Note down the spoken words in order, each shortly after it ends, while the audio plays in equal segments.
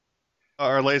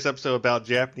our latest episode about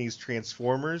Japanese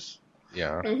Transformers.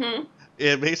 Yeah. Mm-hmm.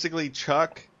 And basically,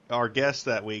 Chuck, our guest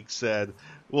that week, said,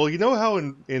 well, you know how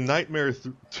in Nightmare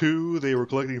 2 they were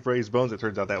collecting Freddy's bones? It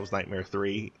turns out that was Nightmare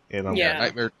 3. And Yeah.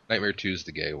 Nightmare 2 is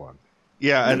the gay one.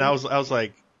 Yeah, and I was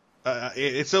like,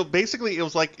 so basically it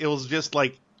was just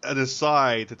like an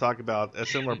aside to talk about a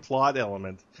similar plot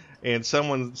element, and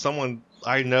someone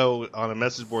I know on a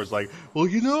message board is like, well,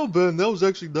 you know, Ben, that was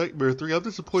actually Nightmare 3. I'm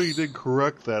disappointed you didn't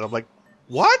correct that. I'm like,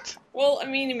 what? Well, I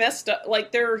mean, he messed up.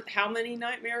 Like, there are how many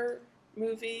Nightmare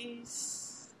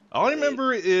movies? All I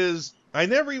remember is I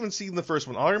never even seen the first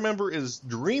one. All I remember is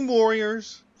Dream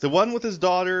Warriors, the one with his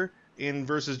daughter, in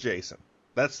versus Jason.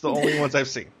 That's the only ones I've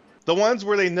seen. The ones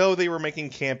where they know they were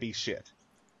making campy shit.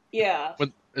 Yeah.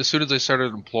 As soon as they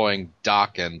started employing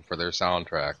Dokken for their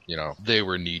soundtrack, they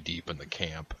were knee deep in the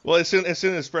camp. Well, as soon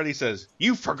as Freddy says,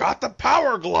 "You forgot the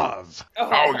power glove."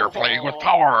 Oh, you're playing with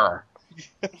power.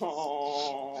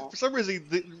 Oh. For some reason,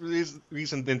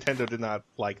 Nintendo did not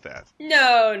like that.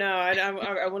 No,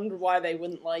 I wonder why they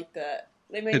wouldn't like that.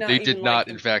 They may not. They even did not,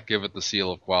 like in fact, give it the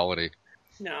seal of quality.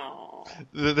 No.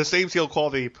 The same seal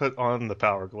quality put on the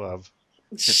power glove.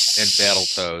 And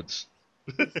Battletoads.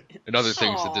 And other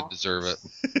things that didn't deserve it.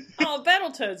 Oh,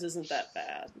 Battletoads isn't that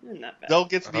bad. Isn't that bad? Don't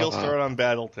get Neil started on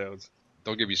Battletoads.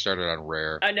 Don't get me started on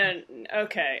Rare. I know.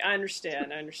 Okay, I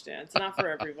understand. It's not for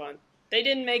everyone. They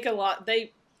didn't make a lot.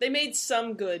 They made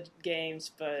some good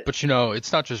games, but... But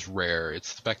it's not just Rare.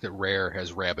 It's the fact that Rare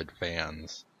has rabid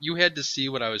fans. You had to see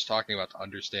what I was talking about to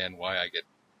understand why I get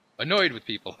annoyed with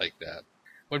people like that.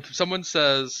 When someone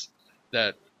says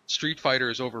that Street Fighter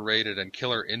is overrated and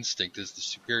Killer Instinct is the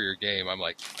superior game, I'm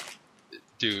like,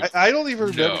 dude, I don't even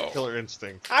remember no. Killer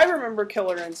Instinct. I remember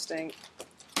Killer Instinct.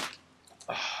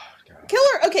 Oh,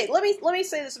 God. Okay, let me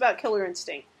say this about Killer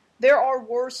Instinct. There are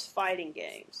worse fighting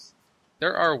games.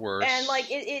 There are worse, and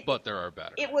but there are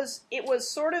better. It was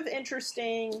sort of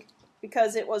interesting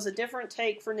because it was a different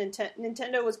take for Nintendo.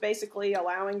 Nintendo was basically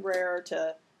allowing Rare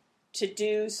to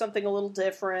do something a little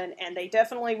different, and they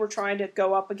definitely were trying to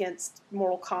go up against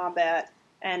Mortal Kombat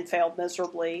and failed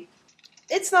miserably.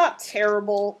 It's not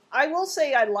terrible. I will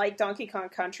say I like Donkey Kong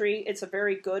Country. It's a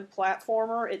very good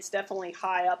platformer. It's definitely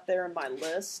high up there in my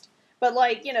list. But,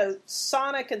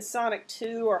 Sonic and Sonic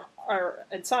 2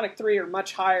 and Sonic 3 are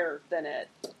much higher than it.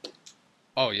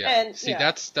 Oh, yeah. And, see,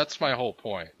 that's my whole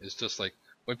point. It's just like,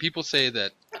 when people say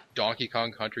that Donkey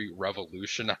Kong Country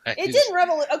revolutionized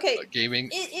gaming...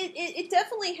 It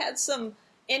definitely had some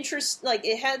interest,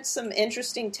 it had some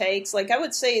interesting takes. I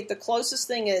would say the closest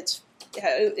thing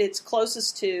it's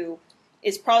closest to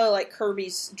is probably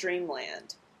Kirby's Dream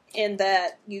Land. In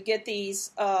that you get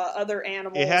these other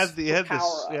animals. It had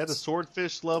the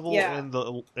swordfish level and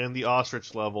the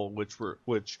ostrich level,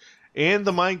 and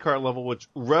the minecart level, which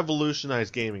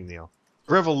revolutionized gaming, Neil.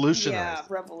 Revolutionized. Yeah,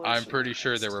 revolutionized. I'm pretty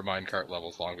sure there were minecart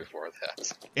levels long before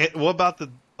that. And what about the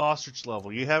ostrich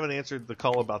level? You haven't answered the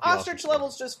call about the ostrich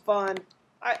level's just fun.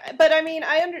 I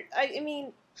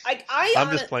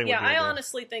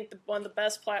honestly think one of the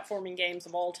best platforming games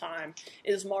of all time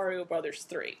is Mario Brothers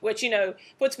 3, which,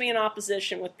 puts me in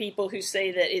opposition with people who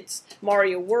say that it's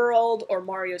Mario World or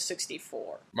Mario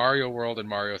 64. Mario World and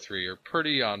Mario 3 are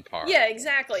pretty on par. Yeah,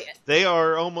 exactly. They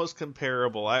are almost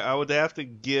comparable. I would have to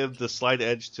give the slight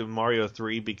edge to Mario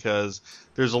 3 because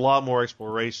there's a lot more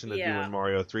exploration to do in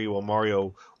Mario 3, while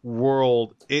Mario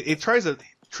World, it tries to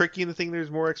trick you into thinking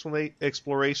there's more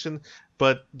exploration,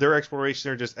 but their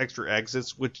exploration are just extra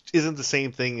exits, which isn't the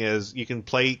same thing as you can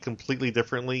play completely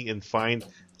differently and find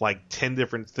 10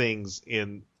 different things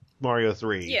in Mario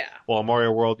 3. Yeah. While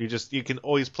Mario World, you can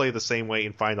always play the same way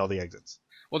and find all the exits.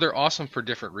 Well, they're awesome for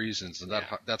different reasons, and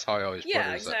that's how I always put it.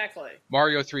 Yeah, exactly.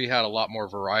 Mario 3 had a lot more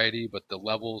variety, but the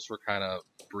levels were kind of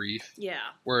brief. Yeah.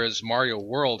 Whereas Mario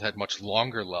World had much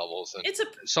longer levels, and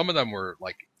some of them were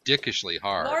dickishly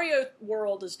hard. Mario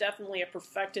World is definitely a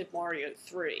perfected Mario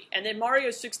 3, and then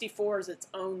Mario 64 is its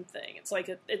own thing. It's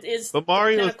it is. But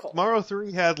Mario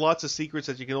 3 had lots of secrets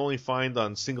that you can only find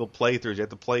on single playthroughs. You have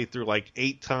to play through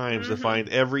 8 times to find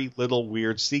every little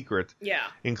weird secret. Yeah,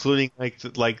 including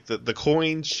the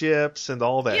coin ships and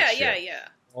all that. Yeah.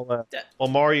 All that. Well,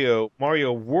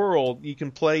 Mario World, you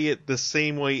can play it the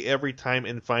same way every time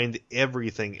and find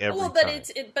everything every time.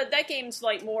 But that game's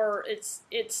more.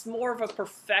 It's more of a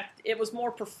perfect. It was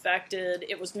more perfected.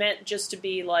 It was meant just to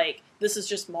be this is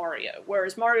just Mario.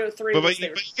 Whereas Mario 3, but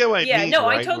you get what I mean,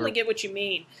 I totally get what you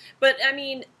mean. But I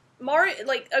mean, Mario,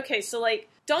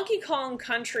 Donkey Kong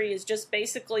Country is just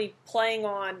basically playing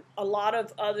on a lot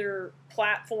of other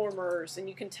platformers, and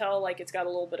you can tell it's got a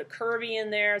little bit of Kirby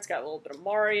in there, it's got a little bit of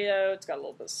Mario, it's got a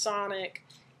little bit of Sonic,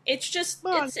 It's just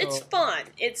Well, it's fun.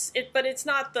 But it's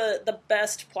not the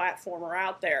best platformer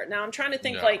out there. Now I'm trying to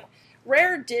think like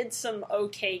Rare did some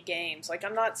okay games. Like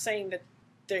I'm not saying that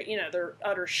they're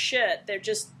utter shit.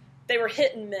 They were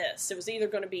hit and miss. It was either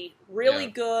going to be really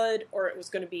good or it was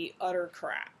going to be utter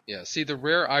crap. Yeah, see, the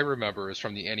Rare I remember is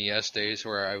from the NES days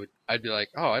where I'd be like,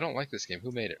 oh, I don't like this game.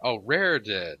 Who made it? Oh, Rare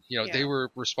did. They were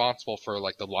responsible for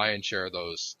like the lion's share of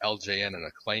those LJN and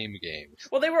Acclaim games.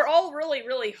 Well, they were all really,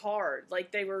 really hard.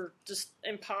 Like they were just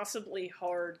impossibly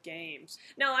hard games.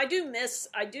 Now, I do miss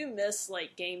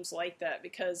like games like that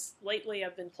because lately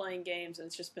I've been playing games and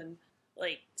it's just been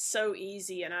like so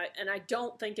easy, and I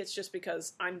don't think it's just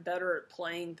because I'm better at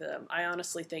playing them. I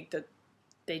honestly think that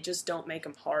they just don't make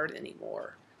them hard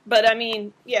anymore. But I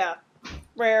mean, yeah,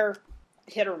 Rare,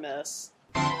 hit or miss.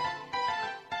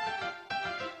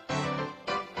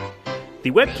 The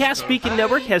Webcast Beacon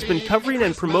Network has been covering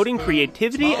and promoting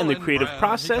creativity and the creative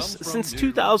process since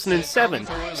 2007,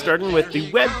 starting with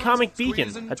the Webcomic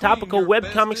Beacon, a topical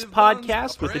webcomics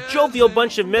podcast with a jovial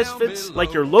bunch of misfits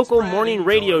like your local morning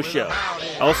radio show.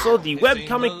 Also, the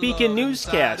Webcomic Beacon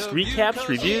newscast, recaps,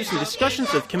 reviews, and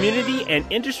discussions of community and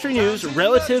industry news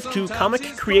relative to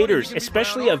comic creators,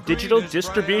 especially of digital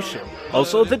distribution.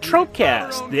 Also, the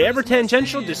Tropecast, the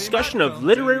ever-tangential discussion of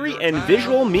literary and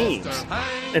visual memes.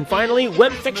 And finally,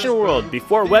 Web Fiction World.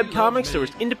 Before webcomics, there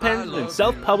was independent and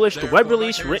self-published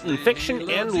web-release written fiction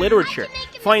and literature.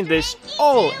 Find this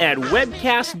all at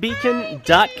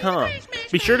webcastbeacon.com.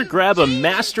 Be sure to grab a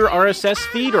master RSS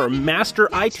feed or master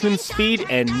iTunes feed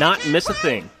and not miss a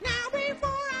thing.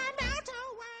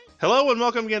 Hello and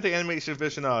welcome again to Animation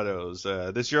Aficionados.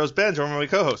 This is your host Ben, joined by my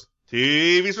co-host,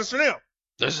 TV's Mr. Neil.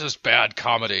 This is bad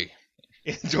comedy.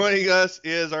 And joining us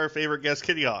is our favorite guest,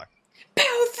 Kitty Hawk.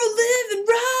 Powerful living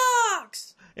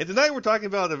rocks! And tonight we're talking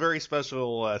about a very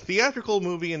special theatrical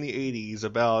movie in the 80s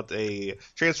about a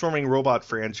transforming robot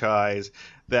franchise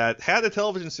that had a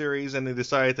television series, and they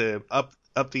decided to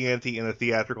up the ante in a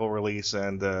theatrical release,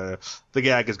 and the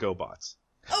gag is GoBots.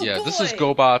 Oh, yeah, boy. This is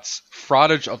GoBots,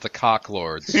 Fraudage of the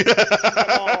Cocklords.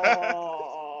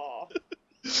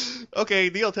 Okay,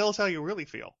 Neil, tell us how you really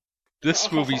feel.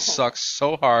 This movie sucks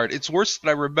so hard. It's worse than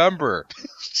I remember.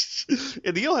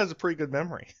 And Neil has a pretty good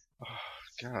memory. Oh,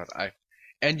 God,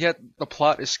 and yet the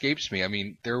plot escapes me. I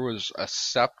mean, there was a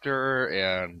scepter,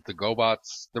 and the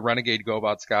renegade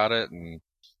GoBots got it, and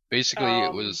basically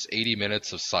it was 80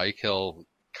 minutes of Psykill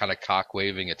kind of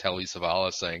cock-waving at Telly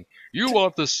Savalas saying, "You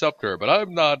want this scepter, but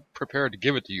I'm not prepared to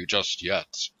give it to you just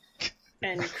yet."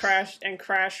 And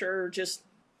Crasher just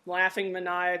laughing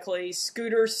maniacally,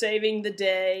 Scooter saving the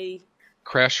day.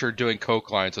 Crasher doing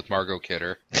coke lines with Margot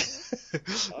Kidder.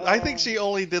 I think she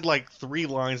only did like 3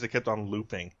 lines that kept on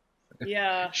looping.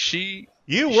 Yeah.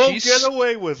 You won't get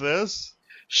away with this.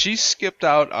 She skipped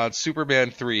out on Superman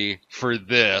 3 for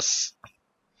this.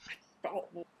 Oh,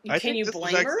 can you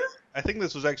blame her? I think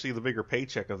this was actually the bigger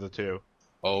paycheck of the two.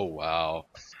 Oh, wow.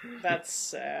 That's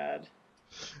sad.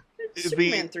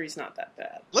 Superman 3's not that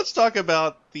bad. Let's talk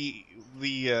about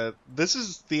this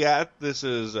is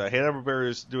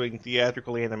Hanna-Barbera's doing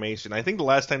theatrical animation. I think the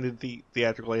last time they did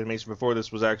theatrical animation before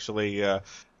this was actually,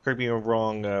 correct me if I'm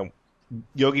wrong,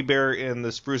 Yogi Bear and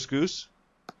the Spruce Goose.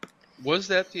 Was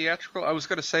that theatrical? I was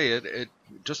going to say it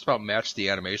just about matched the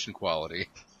animation quality.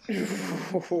 I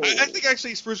think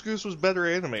actually Spruce Goose was better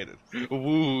animated.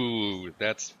 Ooh,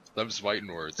 that's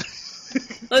fighting words.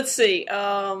 Let's see.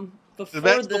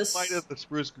 Before this, Fight of the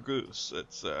Spruce Goose.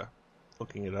 It's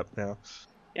looking it up now.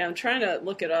 Yeah, I'm trying to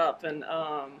look it up, and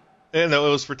no, it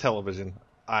was for television.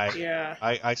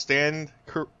 I stand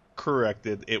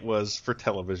corrected. It was for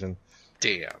television.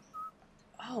 Damn.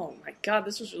 Oh my God,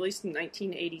 this was released in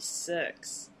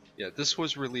 1986. Yeah, this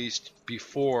was released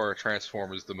before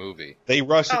Transformers the movie. They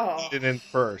rushed it in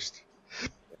first.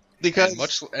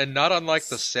 Because and not unlike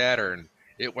the Saturn,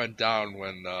 it went down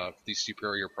when the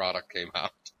superior product came out.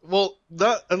 Well,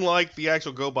 not unlike the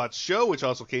actual GoBots show, which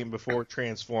also came before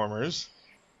Transformers.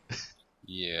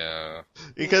 Yeah.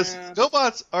 Because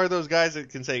GoBots are those guys that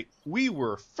can say, "We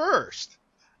were first,"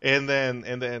 and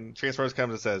then Transformers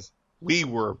comes and says, "We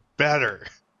were better."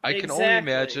 I can only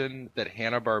imagine that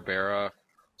Hanna-Barbera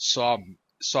saw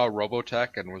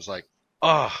Robotech and was like,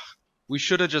 we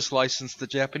should have just licensed the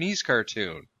Japanese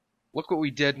cartoon. Look what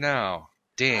we did now.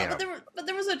 Damn. But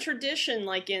there was a tradition,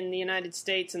 like in the United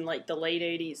States in like the late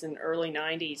 80s and early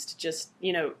 90s, to just,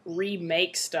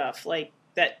 remake stuff, like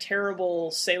that terrible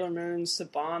Sailor Moon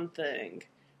Saban thing,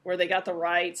 where they got the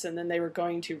rights and then they were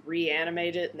going to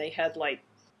reanimate it, and they had like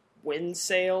wind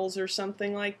sails or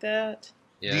something like that.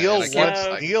 Yeah,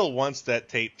 Neil wants that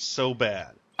tape so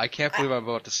bad. I can't believe I'm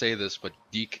about to say this, but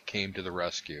Deke came to the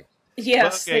rescue.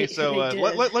 Yes, Okay, they so did.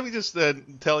 let me just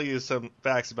tell you some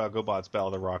facts about GoBots Battle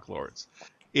of the Rock Lords.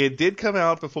 It did come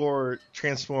out before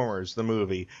Transformers, the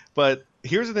movie, but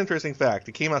here's an interesting fact.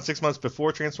 It came out 6 months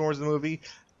before Transformers, the movie,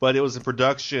 but it was in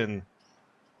production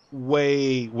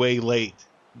way, way late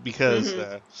because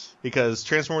Mm-hmm. because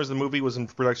Transformers, the movie, was in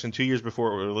production 2 years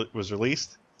before it was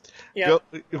released. Yep.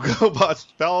 GoBots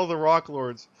Battle of the Rock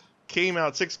Lords came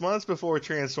out 6 months before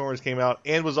Transformers came out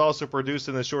and was also produced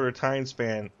in a shorter time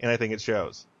span, and I think it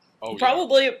shows. Oh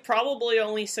Probably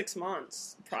only 6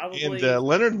 months. And Probably.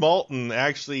 Leonard Maltin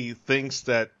actually thinks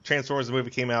that Transformers the movie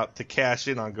came out to cash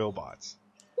in on GoBots.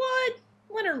 What?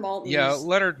 Leonard Maltin. yeah.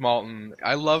 Leonard Maltin.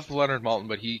 I love Leonard Maltin,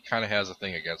 but he kind of has a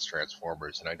thing against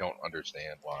Transformers, and I don't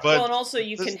understand why. But Well, and also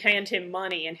you this- can hand him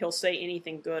money and he'll say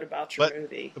anything good about your But-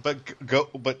 movie.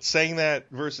 But saying that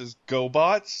versus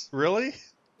GoBots, really?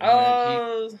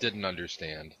 He didn't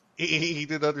understand. He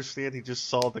didn't understand. He just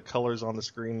saw the colors on the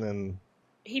screen and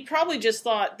He probably just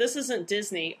thought, this isn't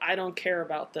Disney. I don't care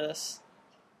about this.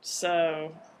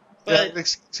 So, but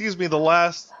excuse me, the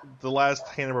last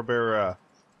Hanna-Barbera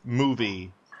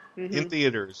movie in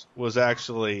theaters was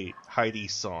actually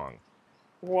Heidi's song.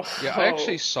 whoa. Yeah, I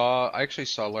actually saw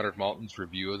Leonard Maltin's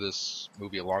review of this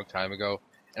movie a long time ago,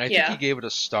 and I think he gave it a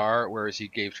star, whereas he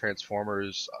gave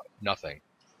Transformers nothing.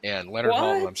 And Leonard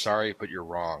Maltin, I'm sorry, but you're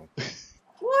wrong.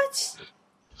 What?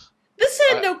 This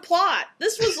had no plot.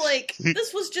 This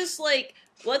was just like,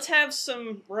 let's have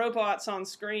some robots on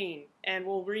screen and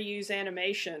we'll reuse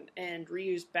animation and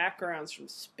reuse backgrounds from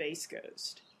Space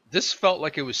Ghost. This felt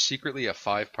like it was secretly a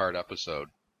 5-part episode.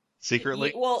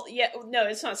 Secretly? No,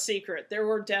 it's not secret. There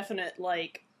were definite,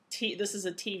 like, this is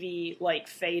a TV, like,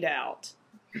 fade out.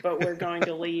 But we're going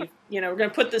to leave, we're going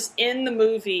to put this in the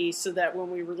movie so that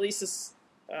when we release this,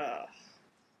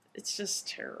 it's just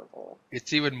terrible.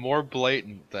 It's even more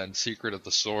blatant than Secret of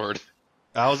the Sword.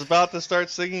 I was about to start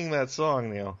singing that song,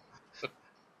 Neil.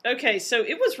 Okay, so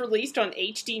it was released on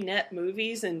HDNet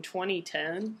Movies in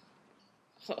 2010.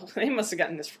 Oh, they must have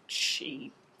gotten this for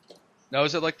cheap. Now,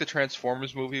 is it like the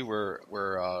Transformers movie where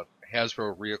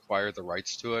Hasbro reacquired the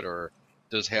rights to it, or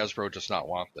does Hasbro just not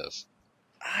want this?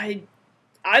 I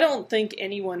don't think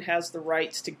anyone has the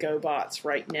rights to GoBots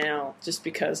right now, just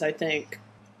because I think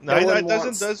doesn't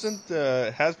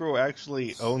Hasbro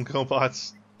actually own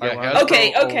GoBots? Yeah,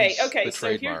 Hasbro okay. The So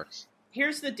trademarks.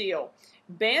 here's the deal.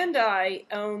 Bandai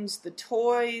owns the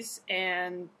toys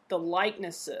and the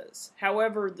likenesses.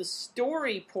 However, the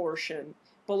story portion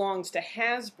belongs to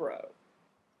Hasbro.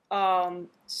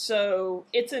 So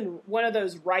it's in one of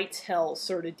those rights hell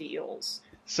sort of deals.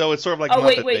 So it's sort of like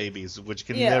Muppet Babies, which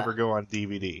can never go on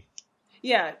DVD.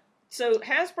 Yeah. So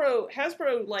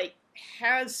Hasbro like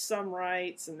has some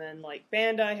rights, and then like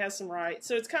Bandai has some rights.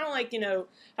 So it's kind of like,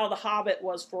 how The Hobbit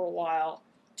was for a while.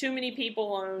 Too many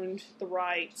people owned the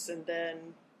rights, and then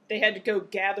they had to go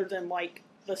gather them like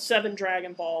the 7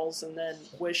 Dragon Balls, and then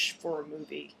wish for a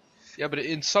movie. Yeah, but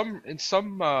in some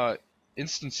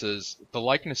instances, the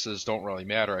likenesses don't really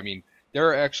matter. I mean, there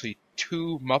are actually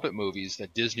 2 Muppet movies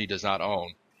that Disney does not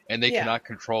own, and they cannot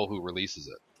control who releases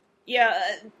it. Yeah,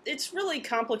 it's really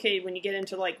complicated when you get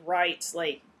into like rights,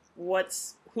 like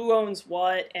who owns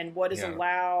what and what is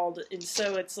allowed, and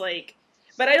so it's like.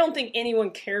 But I don't think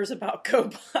anyone cares about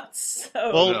GoBots.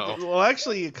 So. Well,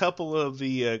 actually, a couple of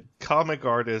the comic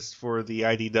artists for the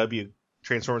IDW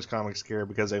Transformers comics care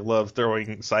because they love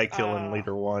throwing Psykill and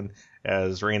Leader One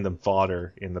as random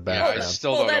fodder in the background. Yeah, I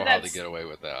still don't know how they get away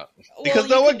with that. Because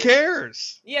no one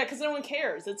cares. Yeah, because no one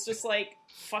cares. It's just like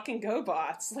fucking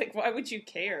GoBots. Like, why would you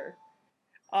care?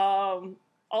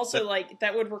 Also,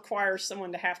 that would require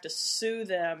someone to have to sue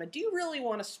them. And do you really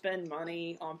want to spend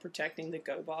money on protecting the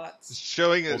GoBots?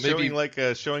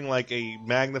 Showing like a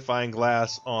magnifying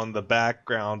glass on the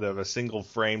background of a single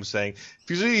frame, saying, "If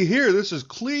you see here, this is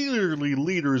clearly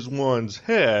Leader One's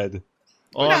head."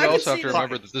 Well, you also have to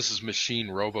remember that this is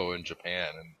Machine Robo in Japan,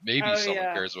 and maybe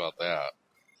someone cares about that.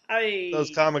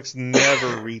 Those comics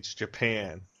never reach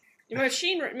Japan.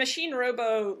 Machine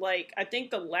Robo, like, I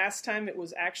think the last time it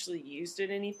was actually used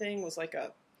in anything was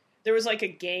there was a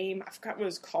game, I forgot what it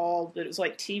was called, but it was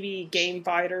like TV Game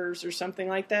Fighters or something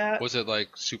like that. Was it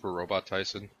like Super Robot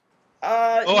Tyson?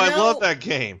 I love that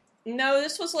game. No,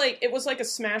 this was it was like a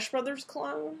Smash Brothers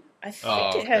clone. I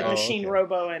think it had Machine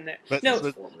Robo in it. Optimus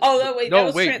that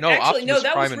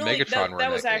Prime was and really Megatron were that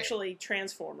in was that game. actually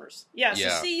Transformers. Yeah, so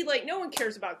see, no one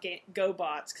cares about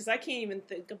GoBots because I can't even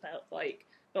think about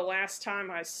the last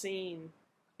time I've seen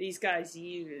these guys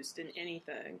used in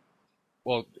anything.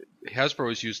 Well, Hasbro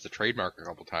has used the trademark a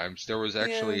couple times. There was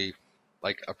actually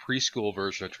like a preschool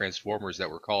version of Transformers that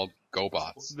were called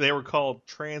GoBots. They were called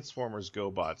Transformers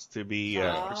GoBots, to be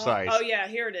precise. Oh yeah,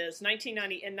 here it is.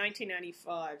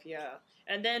 1995, yeah.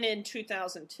 And then in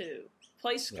 2002,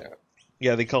 Play School.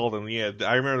 Yeah, they called them. Yeah,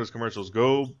 I remember those commercials.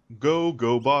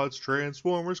 GoBots,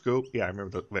 Transformers, go. Yeah, I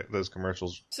remember those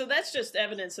commercials. So that's just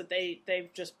evidence that they've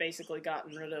just basically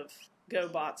gotten rid of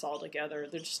GoBots altogether.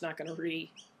 They're just not going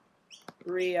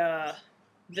to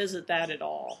visit that at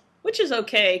all, which is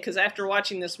okay because after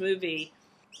watching this movie,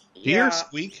 Do you hear a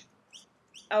squeak?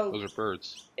 Oh, those are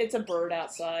birds. It's a bird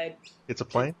outside. It's a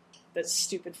plane? That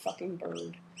stupid fucking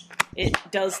bird. It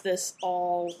does this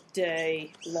all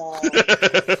day long.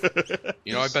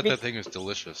 You know, I bet that thing is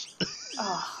delicious.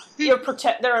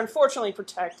 They're unfortunately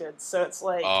protected, so it's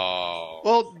like... Oh.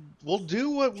 Well, we'll do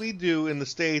what we do in the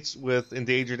States with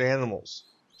endangered animals.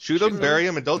 Shoot them, bury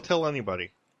them, and don't tell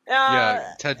anybody.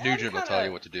 Yeah, Ted Nugent will tell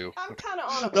you what to do. I'm kind of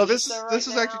on a No, this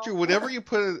is now. actually true. Whenever you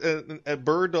put a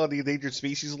bird on the endangered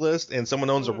species list and someone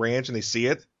owns a ranch and they see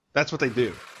it, that's what they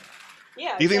do.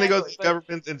 Yeah, Do you think they go to the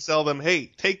government and sell them,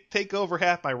 hey, take over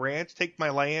half my ranch, take my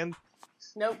land?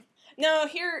 Nope. No,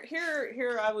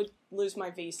 here I would lose my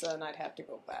visa and I'd have to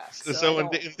go back. So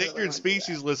endangered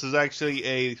species list is actually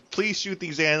a please shoot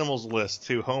these animals list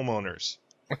to homeowners.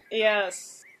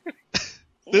 Yes.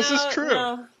 This is true.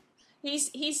 No.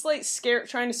 He's like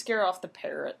trying to scare off the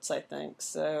parrots, I think.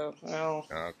 So, well,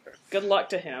 okay. Good luck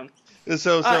to him.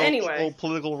 So anyway, old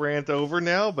political rant over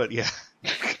now, but yeah.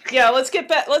 Yeah, let's get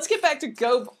back to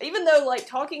Go. Even though like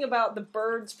talking about the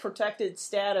birds' protected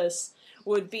status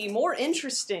would be more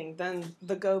interesting than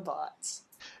the GoBots.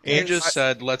 You just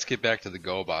said, let's get back to the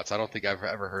GoBots. I don't think I've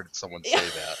ever heard someone say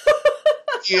that.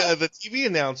 Yeah, the TV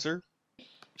announcer.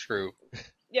 True.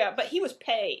 Yeah, but he was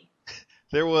paid.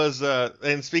 There was,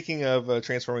 and speaking of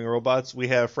transforming robots, we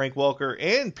have Frank Welker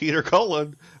and Peter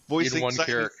Cullen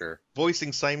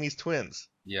voicing Siamese twins.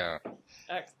 Yeah.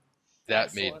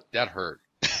 Excellent. That hurt.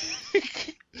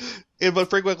 Yeah, but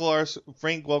Frank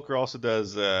Welker also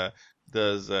does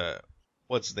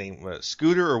what's his name?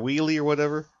 Scooter or Wheelie or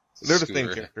whatever. They're the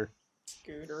same character.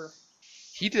 Scooter.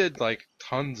 He did like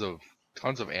tons of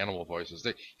animal voices.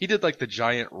 He did like the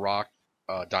giant rock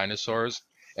dinosaurs,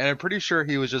 and I'm pretty sure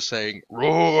he was just saying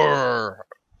roar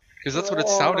because that's what it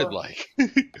sounded like.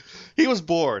 He was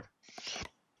bored.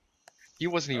 He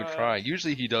wasn't even trying.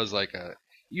 Usually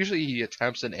he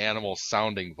attempts an animal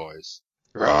sounding voice.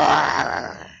 They're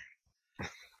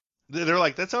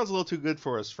like, that sounds a little too good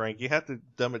for us, Frank. You have to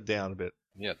dumb it down a bit.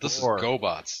 Yeah, this is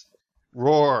GoBots.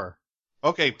 Roar.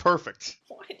 Okay, perfect.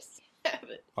 Why does he have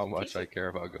it? How much I care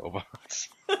about GoBots.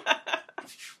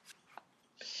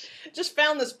 Just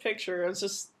found this picture. It was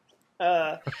just...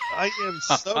 I am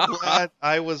so glad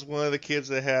I was one of the kids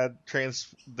that had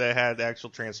actual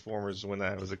Transformers when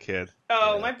I was a kid.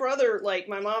 Oh, yeah. My brother, like,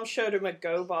 my mom showed him a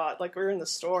GoBot. Like, we were in the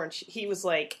store, and he was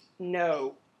like,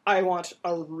 no, I want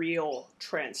a real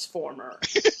Transformer.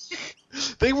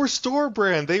 They were store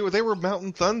brand. They were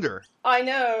Mountain Thunder. I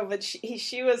know, but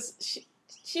she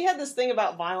had this thing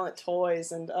about violent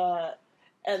toys, and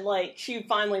like, she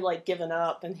finally, like, given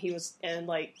up, and he was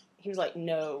like,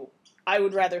 no, I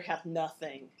would rather have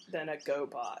nothing than a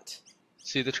GoBot.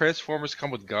 See, the Transformers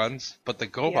come with guns, but the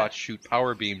GoBots shoot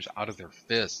power beams out of their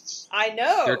fists. I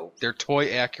know! They're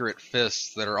toy-accurate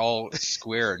fists that are all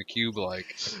square and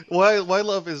cube-like. What I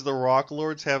love is the Rock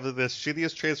Lords have the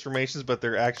shittiest transformations, but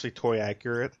they're actually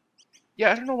toy-accurate.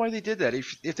 Yeah, I don't know why they did that.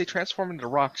 If they transform into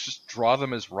rocks, just draw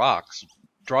them as rocks.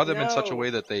 Draw them in such a way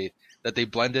that they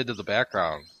blend into the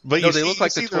background. But they look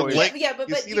like the toys.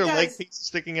 You see their leg pieces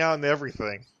sticking out and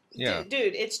everything. Yeah.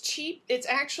 Dude, it's cheap. It's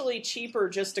actually cheaper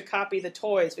just to copy the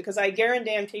toys because I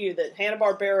guarantee you that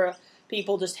Hanna-Barbera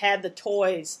people just had the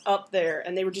toys up there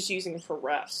and they were just using them for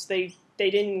refs. They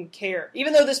didn't care.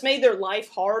 Even though this made their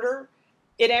life harder,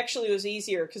 it actually was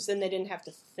easier because then they didn't have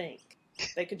to think.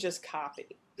 They could just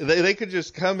copy. They could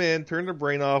just come in, turn their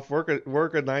brain off, work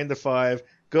a 9 to 5,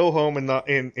 go home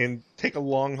and take a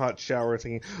long hot shower,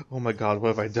 thinking, "Oh my God, what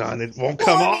have I done? It won't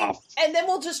come off." And then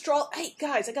we'll just draw. Hey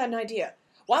guys, I got an idea.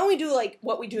 Why don't we do like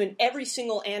what we do in every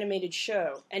single animated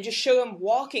show and just show them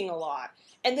walking a lot,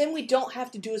 and then we don't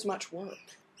have to do as much work.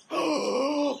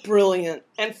 Brilliant.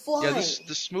 And flying. Yeah,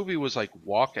 this movie was like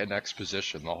walk and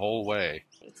exposition the whole way.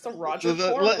 It's the Roger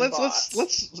Corman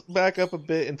let's back up a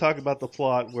bit and talk about the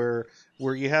plot where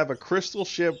you have a crystal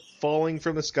ship falling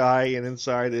from the sky and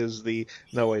inside is that's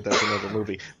another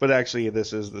movie. But actually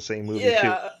this is the same movie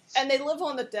too. And they live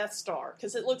on the Death Star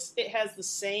because it has the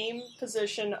same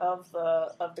position of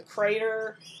the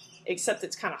crater, except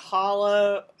it's kind of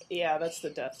hollow. Yeah, that's the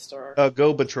Death Star.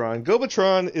 GoBotron.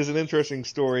 GoBotron is an interesting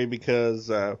story because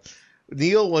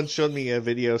Neil once showed me a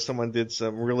video. Someone did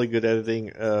some really good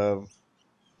editing of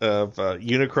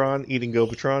Unicron eating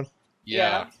Gobotron.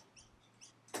 Yeah.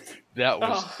 That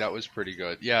Oh. was pretty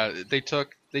good. Yeah, they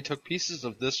took pieces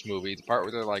of this movie, the part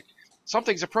where they're like,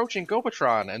 something's approaching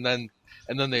Gobotron, and then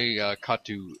they cut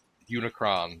to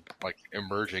Unicron like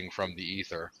emerging from the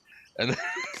ether, and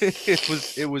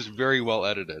it was very well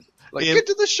edited. Like, get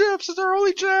to the ships, it's our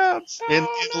only chance. And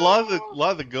Oh, a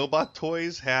lot of the GoBot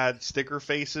toys had sticker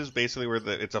faces, basically where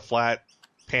it's a flat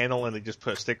panel and they just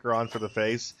put a sticker on for the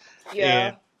face. Yeah.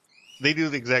 And they do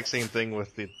the exact same thing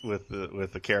with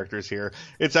the characters here.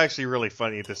 It's actually really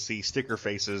funny to see sticker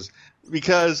faces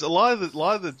because a lot of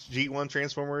the G1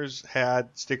 Transformers had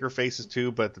sticker faces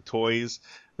too, but the toys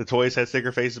had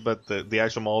sticker faces, but the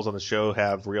actual models on the show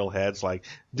have real heads. Like,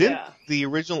 didn't the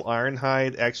original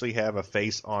Ironhide actually have a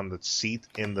face on the seat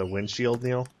in the windshield,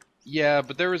 Neil? Yeah,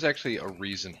 but there was actually a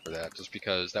reason for that, just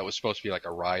because that was supposed to be like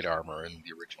a ride armor in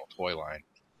the original toy line.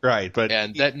 Right, but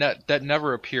and that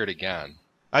never appeared again.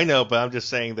 I know, but I'm just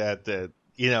saying that there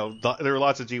were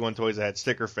lots of G1 toys that had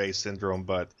sticker face syndrome,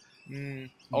 but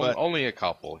only a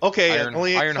couple. Okay,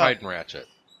 Ironhide and Ratchet.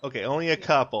 Okay, only a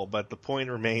couple, but the point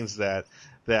remains that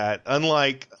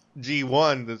unlike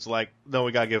G1, it's like, no,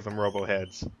 we gotta give them robo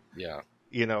heads. Yeah.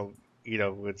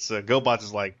 It's GoBots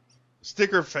is like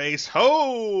sticker face,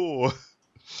 ho!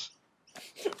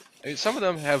 I mean, some of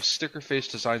them have sticker face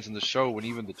designs in the show when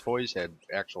even the toys had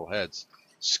actual heads.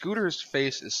 Scooter's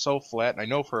face is so flat, and I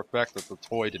know for a fact that the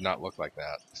toy did not look like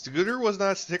that. Scooter was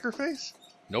not sticker face?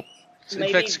 Nope.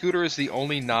 In fact, Scooter is the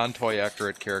only non-toy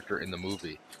accurate character in the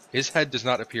movie. His head does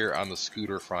not appear on the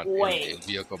Scooter front in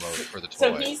vehicle mode for the toy.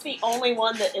 So he's the only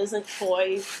one that isn't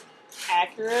toy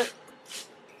accurate?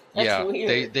 That's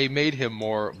weird. They made him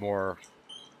more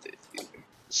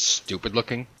stupid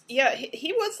looking. Yeah,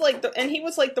 he was like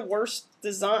the worst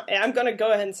design. I'm gonna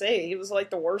go ahead and say he was like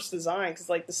the worst design because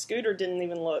like the Scooter didn't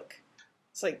even look.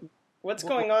 It's like, what's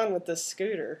going on with this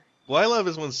Scooter? What I love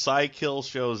is when Psykill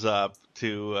shows up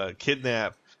to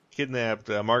kidnap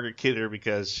Margaret Kidder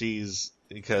because she's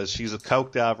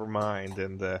coked out of her mind,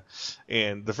 and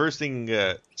the first thing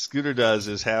Scooter does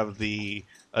is have the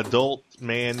adult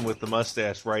man with the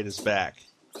mustache ride his back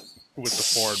with the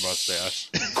Ford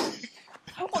mustache.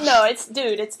 Well, no, it's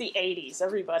the 80s.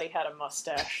 Everybody had a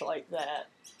mustache like that.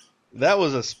 That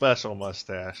was a special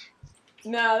mustache.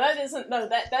 No, that isn't. No,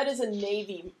 that is a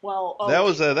Navy. Well, that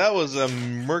was a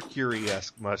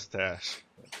Mercury-esque mustache.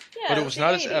 Yeah, but it was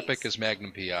not 80s. as epic as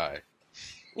Magnum PI.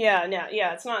 Yeah,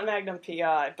 it's not Magnum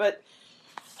PI, but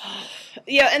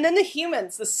yeah, and then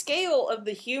the scale of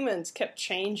the humans kept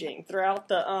changing throughout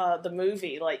the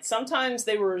movie. Like sometimes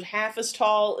they were half as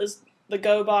tall as the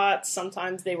GoBots,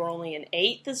 sometimes they were only an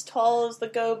eighth as tall as the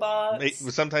GoBots.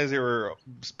 Sometimes they were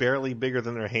barely bigger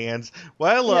than their hands.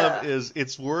 What I love is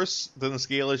it's worse than the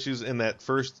scale issues in that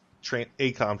first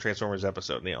ACOM Transformers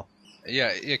episode, Neil.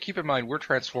 Yeah, keep in mind, we're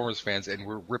Transformers fans, and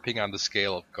we're ripping on the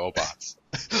scale of GoBots.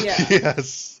 Yeah.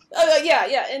 Yes.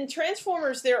 Yeah. In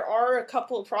Transformers, there are a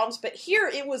couple of problems, but here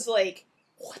it was like,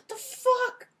 what the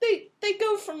fuck? They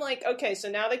go from like, okay, so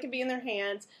now they can be in their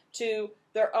hands to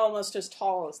they're almost as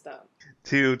tall as them.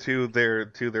 To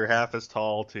they're half as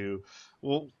tall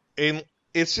and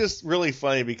it's just really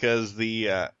funny because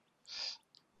the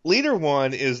leader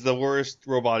one is the worst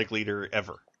robotic leader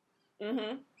ever.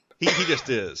 Mm-hmm. He just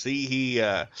is. He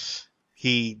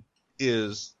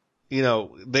is.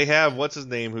 They have what's his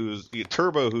name, who's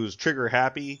Turbo, who's trigger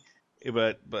happy,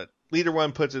 but leader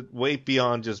one puts it way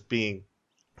beyond just being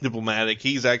diplomatic.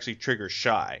 He's actually trigger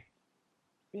shy.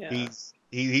 Yeah.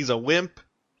 He's a wimp.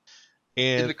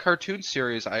 And in the cartoon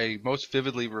series, I most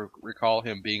vividly recall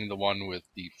him being the one with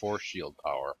the force shield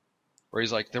power, where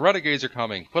he's like, "The renegades are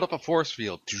coming. Put up a force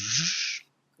field."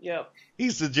 Yep.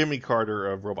 He's the Jimmy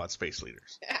Carter of robot space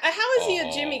leaders. How is he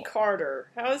a Jimmy Carter?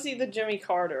 How is he the Jimmy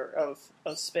Carter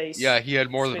of space? Yeah, he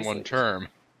had more than one leaders. term.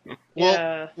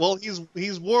 Well,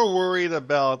 he's more worried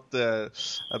about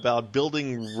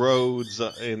building roads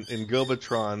in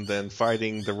Gobotron than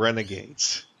fighting the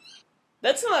renegades.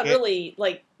 That's not really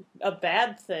like a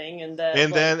bad thing, and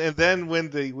then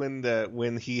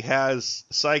when he has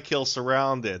Psykill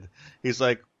surrounded, he's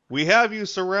like, "We have you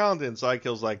surrounded." And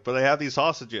Psykill's like, "But I have these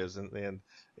hostages,"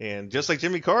 and just like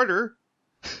Jimmy Carter.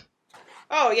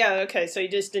 Oh yeah, okay. So he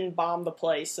just didn't bomb the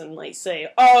place and like say,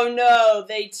 "Oh no,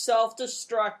 they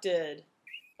self-destructed."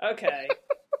 Okay.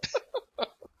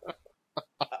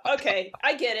 Okay,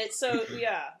 I get it. So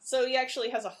yeah, so he actually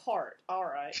has a heart. All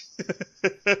right.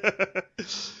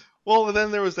 Well, and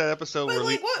then there was that episode where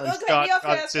we have to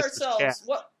ask ourselves,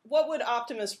 what would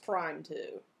Optimus Prime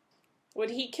do? Would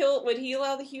he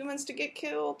allow the humans to get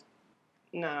killed?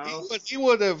 No. He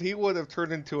would have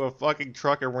turned into a fucking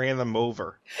truck and ran them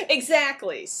over.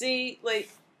 Exactly. See, like,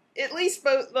 at least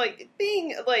both, like,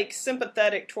 being, like,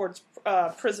 sympathetic towards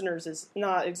prisoners is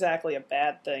not exactly a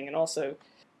bad thing. And also,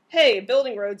 hey,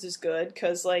 building roads is good,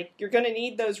 because, like, you're going to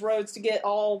need those roads to get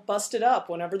all busted up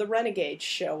whenever the renegades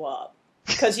show up.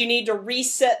 Because you need to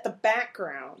reset the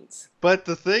backgrounds. But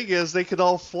the thing is, they could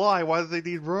all fly. Why do they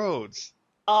need roads?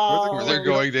 Where they're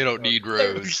going, they don't need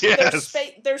roads. Yes.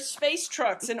 There's space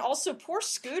trucks, and also poor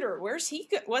Scooter. What's he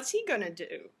gonna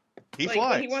do? He like,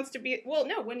 flies. When he wants to be,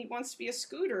 when he wants to be a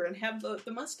Scooter and have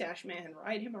the mustache man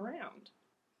ride him around.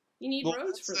 You need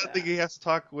roads for that. I think he has to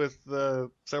talk with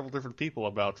several different people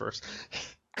about first.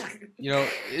 You know,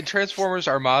 in Transformers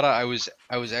Armada, I was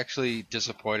actually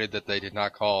disappointed that they did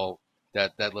not call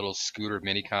that little scooter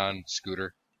Minicon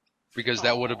Scooter, because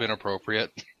that would have been appropriate.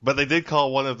 But they did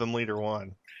call one of them Leader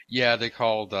 1. Yeah, they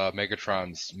called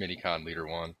Megatron's Minicon Leader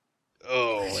 1.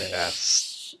 Oh,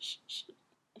 yes.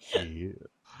 Yeah.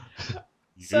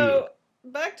 So,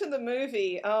 back to the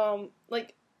movie,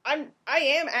 like, I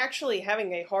am actually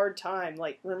having a hard time,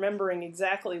 like, remembering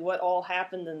exactly what all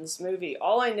happened in this movie.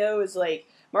 All I know is, like,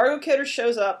 Margot Kidder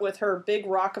shows up with her big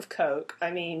rock of coke,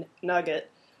 Nugget.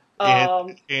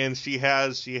 And she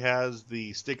has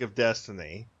the Stick of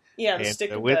Destiny. Yeah, the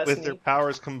Stick of Destiny. With their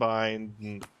powers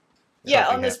combined. Yeah,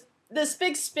 on this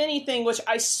big spinny thing, which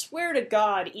I swear to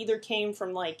God either came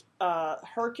from, like,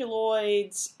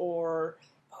 Herculoids or...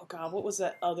 Oh God, what was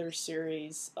that other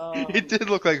series? It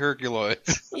did look like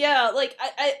Herculoids. Yeah, like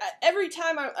I every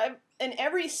time I in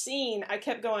every scene I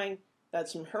kept going,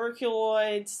 that's from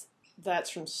Herculoids,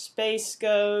 that's from Space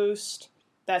Ghost,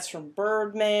 that's from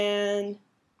Birdman.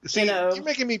 See, you're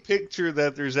making me picture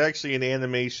that there's actually an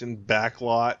animation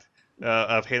backlot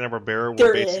of Hanna-Barbera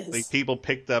where basically people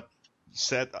picked up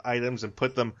set items and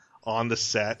put them on the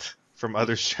set from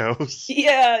other shows.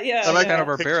 Yeah. I like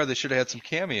Hanna-Barbera. They should have had some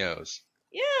cameos.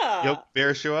 Yeah. Yoke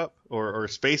Bear show up or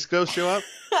Space Ghost show up.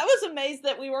 I was amazed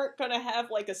that we weren't going to have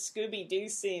like a Scooby-Doo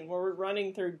scene where we're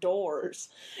running through doors,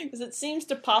 because it seems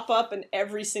to pop up in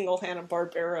every single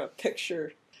Hanna-Barbera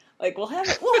picture. Like we'll have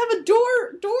a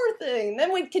door thing,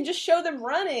 then we can just show them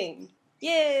running.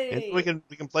 Yay! And we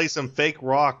can play some fake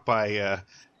rock by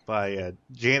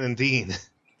Jan and Dean.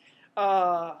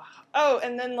 Oh,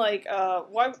 and then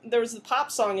there was the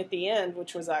pop song at the end,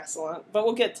 which was excellent, but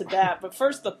we'll get to that. But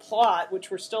first, the plot,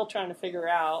 which we're still trying to figure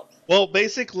out. Well,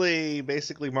 basically,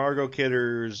 Margot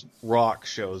Kidder's rock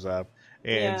shows up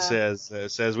and says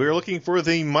we're looking for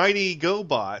the mighty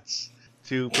GoBots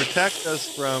to protect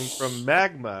us from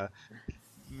magma.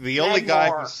 The only guy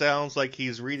who sounds like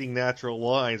he's reading natural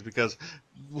lines, because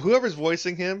whoever's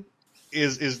voicing him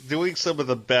is doing some of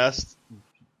the best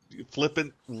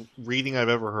flippant reading I've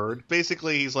ever heard.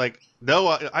 Basically, he's like, no,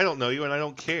 I don't know you, and I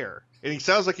don't care. And he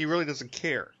sounds like he really doesn't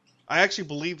care. I actually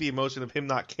believe the emotion of him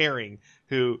not caring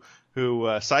who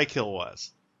Psykill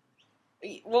was.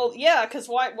 Well, yeah, because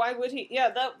why would he? Yeah,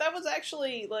 that was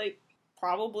actually, like,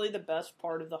 probably the best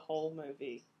part of the whole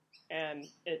movie. And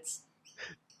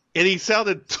he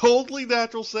sounded totally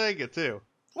natural saying it, too.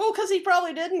 Well, because he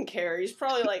probably didn't care. He's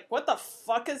probably like, what the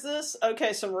fuck is this?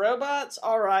 Okay, some robots?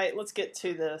 Alright, let's get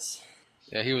to this.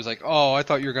 Yeah, he was like, oh, I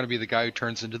thought you were going to be the guy who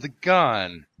turns into the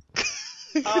gun.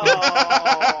 Oh.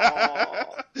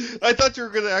 I thought you were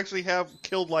going to actually have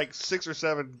killed like 6 or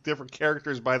 7 different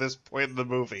characters by this point in the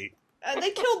movie.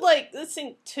 They killed, like, let's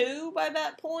think 2 by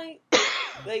that point.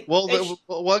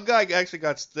 One guy actually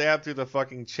got stabbed through the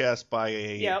fucking chest by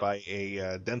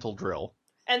a dental drill.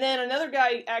 And then another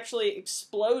guy actually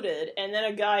exploded, and then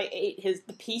a guy ate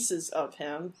the pieces of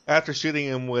him. After shooting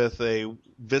him with a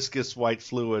viscous white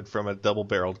fluid from a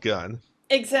double-barreled gun.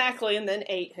 Exactly, and then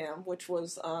ate him, which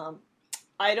was,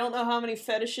 I don't know how many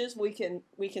fetishes we can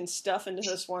stuff into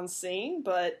this one scene,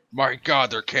 but... My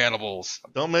God, they're cannibals.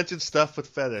 Don't mention stuff with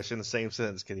fetish in the same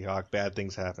sentence, Kitty Hawk. Bad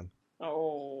things happen.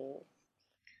 Oh.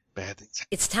 Bad things.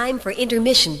 It's time for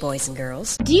intermission, boys and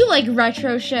girls. Do you like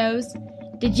retro shows?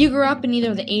 Did you grow up in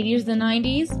either the 80s or the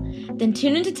 90s? Then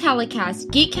tune into Telecast,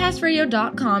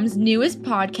 GeekCastRadio.com's newest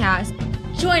podcast.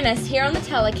 Join us here on the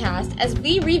Telecast as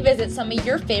we revisit some of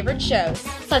your favorite shows,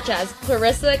 such as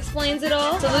Clarissa Explains It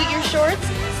All, Salute Your Shorts,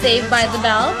 Saved by the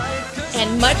Bell,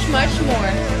 and much, much more,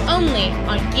 only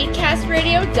on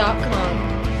GeekCastRadio.com.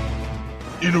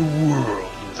 In a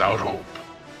world without hope,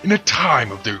 in a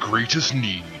time of their greatest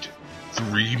need,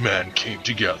 3 men came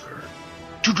together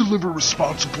to deliver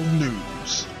responsible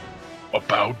news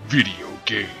about video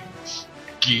games.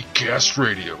 Geekcast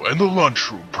Radio and the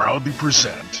Lunchroom proudly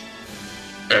present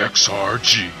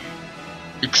XRG,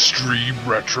 Extreme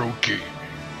Retro Gaming,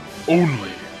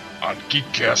 only on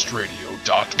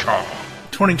GeekCastRadio.com.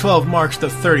 2012 marks the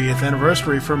 30th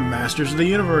anniversary for Masters of the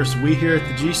Universe. We here at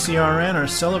the GCRN are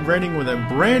celebrating with a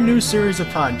brand new series of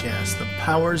podcasts. The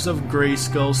Powers of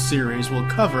Grayskull series will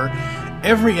cover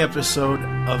every episode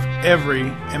of every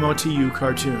MOTU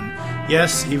cartoon.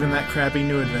 Yes, even that crappy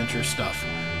New Adventure stuff.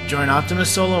 Join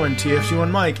Optimus Solo and TF2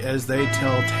 and Mike as they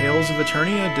tell tales of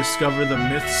Eternia, discover the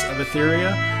myths of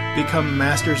Etheria, become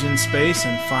masters in space,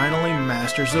 and finally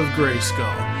masters of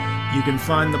Grayskull. You can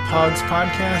find the Pogs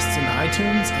podcasts in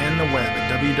iTunes and the web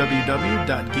at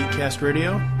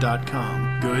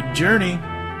www.geekcastradio.com. Good journey!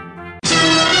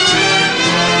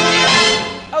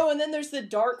 Oh, and then there's the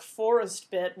dark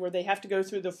forest bit where they have to go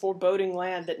through the foreboding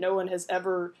land that no one has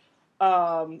ever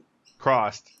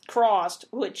crossed,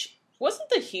 which... Wasn't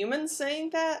the human saying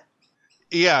that?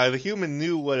 Yeah, the human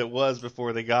knew what it was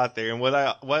before they got there. And what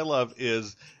I love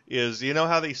is you know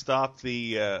how they stopped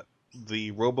the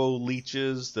robo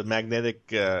leeches, the magnetic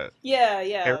the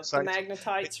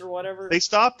magnetites or whatever. They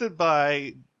stopped it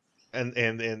by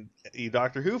and you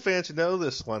Doctor Who fans should know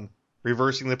this one,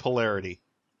 reversing the polarity.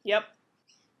 Yep.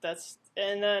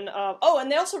 And then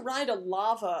and they also ride a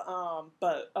lava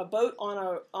boat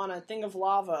on a thing of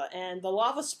lava, and the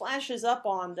lava splashes up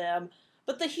on them,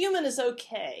 but the human is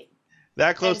okay.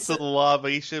 That close to the lava,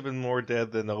 he should have been more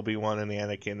dead than Obi-Wan and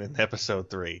Anakin in Episode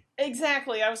 3.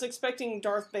 Exactly, I was expecting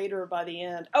Darth Vader by the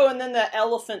end. Oh, and then the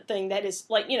elephant thing that is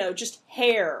just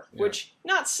hair, which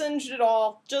not singed at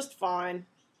all, just fine.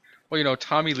 Well,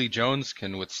 Tommy Lee Jones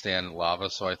can withstand lava,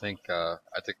 so I think a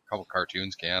couple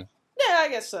cartoons can. Yeah, I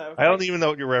guess so. I don't even know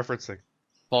what you're referencing.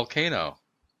 Volcano.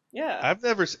 Yeah.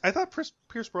 I thought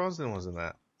Pierce Brosnan was in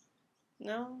that.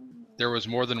 No. There was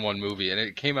more than one movie, and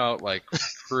it came out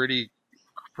pretty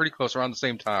close around the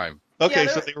same time. Okay,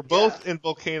 so they were both in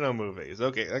Volcano movies.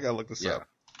 Okay, I gotta look this up.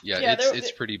 Yeah,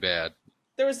 it's pretty bad.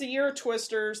 There was the year of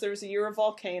Twisters, there was the year of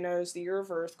volcanoes, the year of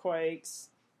earthquakes.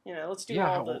 Let's do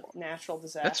all the natural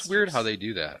disasters. That's weird how they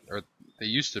do that. Or they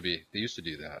used to do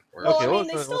that.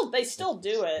 Well, they still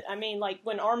do it. I mean, like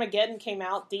when Armageddon came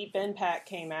out, Deep Impact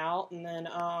came out, and then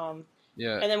and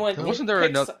then when wasn't there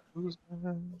another?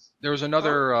 There was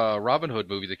another Robin Hood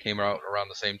movie that came out around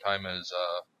the same time as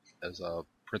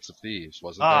Prince of Thieves,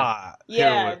 wasn't there?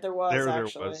 Yeah, there was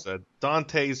actually. There was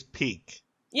Dante's Peak.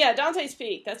 Yeah, Dante's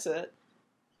Peak. That's it.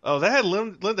 Oh, that had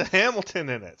Linda Hamilton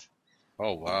in it.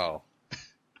 Oh wow.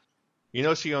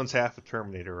 She owns half of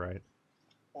Terminator, right?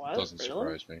 What? Doesn't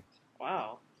surprise me.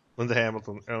 Wow. Linda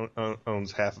Hamilton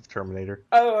owns half of Terminator.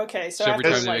 Oh, okay. So every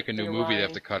time they make a new movie, they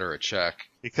have to cut her a check.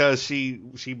 Because she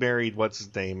married what's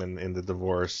his name in the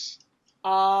divorce.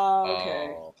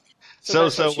 Okay. So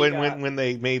when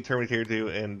they made Terminator 2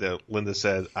 and Linda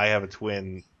said, "I have a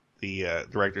twin," the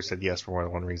director said yes for more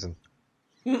than one reason.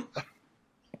 Throwing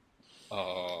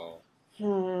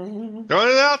it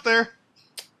out there.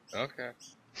 Okay.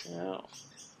 Yeah.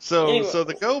 So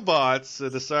the GoBots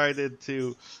decided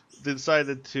to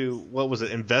what was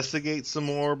it, investigate some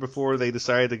more before they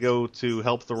decided to go to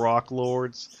help the Rock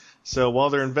Lords. So while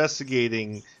they're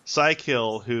investigating,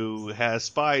 Psykill, who has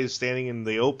spies standing in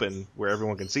the open where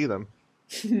everyone can see them,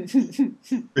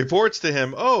 reports to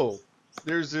him, "Oh,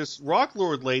 there's this Rock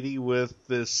Lord lady with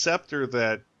this scepter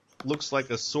that looks like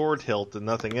a sword hilt and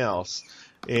nothing else,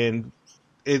 and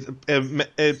it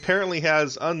apparently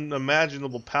has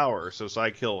unimaginable power." So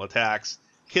Psykill attacks,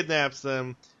 kidnaps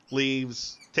them,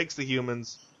 leaves, takes the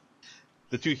humans,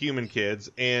 the two human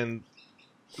kids, and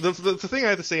the thing I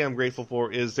have to say I'm grateful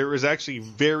for is there is actually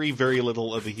very, very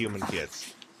little of the human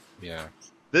kids. Yeah.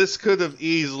 This could have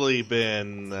easily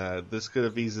been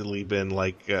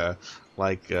like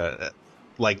Proto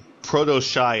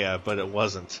Shia, but it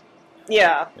wasn't.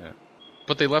 Yeah.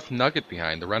 But they left Nugget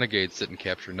behind. The Renegades didn't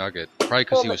capture Nugget, probably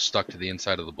because he was stuck to the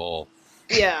inside of the bowl.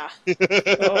 Yeah.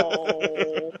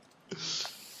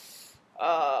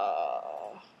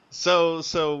 So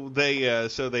they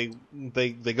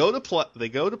go to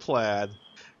Plaid,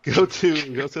 go to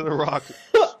the Rock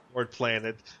Lord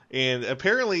planet, and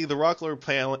apparently the Rock Lord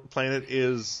planet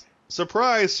is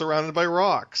surrounded by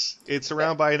rocks. It's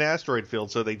surrounded by an asteroid field,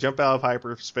 so they jump out of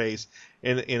hyperspace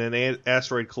in an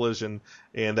asteroid collision,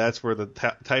 and that's where the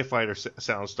TIE Fighter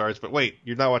sound starts. But wait,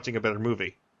 you're not watching a better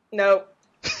movie. Nope.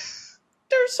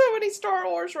 There's so many Star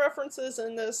Wars references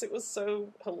in this. It was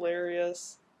so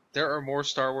hilarious. There are more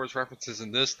Star Wars references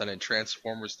in this than in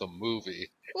Transformers the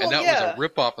movie. Well, and that was a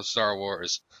rip-off of Star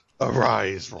Wars.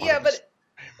 Arise. Yeah, but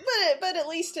at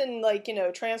least in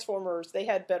Transformers they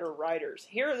had better writers.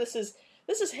 Here this is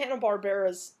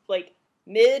Hanna-Barbera's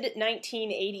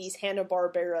mid-1980s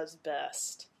Hanna-Barbera's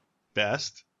best.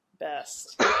 Best.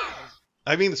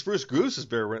 I mean, the Spruce Goose is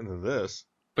better written than this.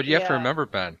 But you have to remember,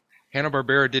 Ben,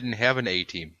 Hanna-Barbera didn't have an A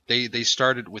team. They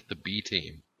started with the B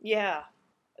team. Yeah.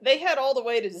 They had all the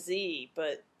way to Z,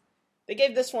 but they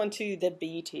gave this one to the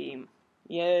B team.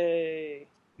 Yay.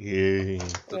 Yay.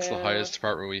 That's the highest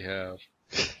department we have.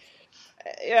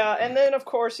 Yeah, and then of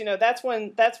course, that's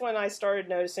when I started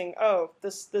noticing, oh,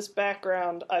 this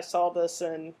background, I saw this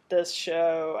in this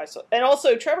show. And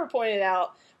also Trevor pointed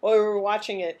out while we were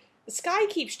watching it, the sky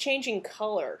keeps changing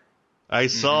color. I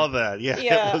saw that. Yeah.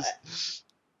 Yeah. It was,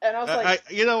 and I was like,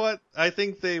 you know what? I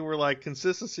think they were like,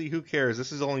 consistency, who cares?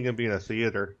 This is only going to be in a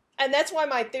theater. and that's why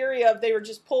my theory of they were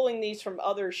just pulling these from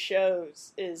other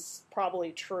shows is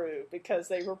probably true, because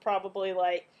they were probably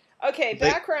like, okay,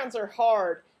 backgrounds are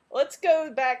hard. Let's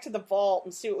go back to the vault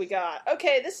and see what we got.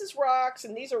 Okay, this is rocks,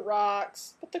 and these are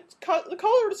rocks, but the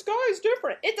color of the sky is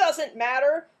different. It doesn't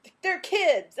matter. They're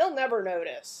kids. They'll never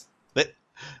notice.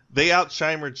 They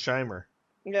out-Shimered Shimer.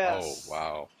 Yes. Oh,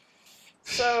 wow.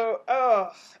 So,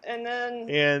 and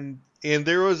then... And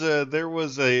there was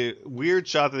a weird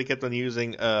shot that they kept on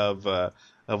using of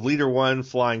Leader 1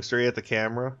 flying straight at the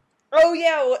camera. Oh,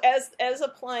 yeah, well, as a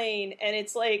plane, and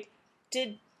it's like,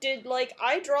 did like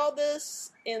I draw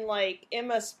this in like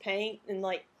MS Paint in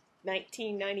like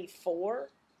 1994?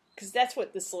 Because that's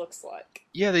what this looks like.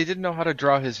 Yeah, they didn't know how to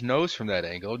draw his nose from that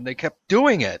angle, and they kept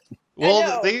doing it.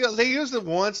 Well, they used it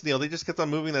once, Neil. They just kept on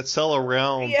moving that cell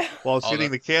around while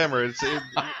shooting the camera.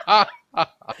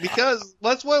 Because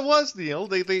that's what it was, Neil.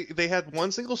 They had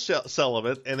one single cell of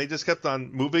it, and they just kept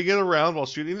on moving it around while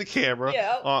shooting the camera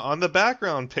on the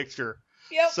background picture.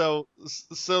 Yep.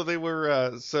 So they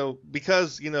were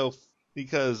because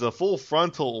the full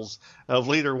frontals of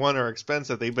Leader 1 are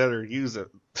expensive, they better use it.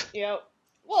 Yep.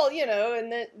 Well,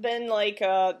 and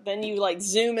then you like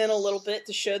zoom in a little bit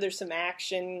to show there's some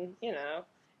action.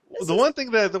 The one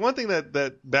thing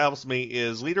that baffles me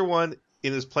is Leader 1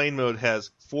 in his plane mode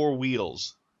has 4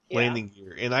 wheels landing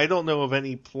gear, and I don't know of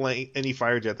any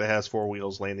Firejet that has 4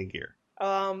 wheels landing gear.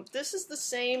 This is the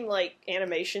same like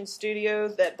animation studio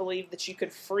that believed that you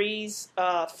could freeze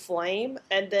flame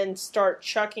and then start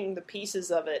chucking the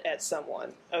pieces of it at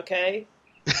someone. Okay,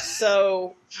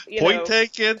 so point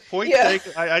taken.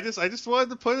 I just wanted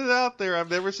to put it out there. I've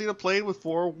never seen a plane with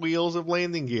 4 wheels of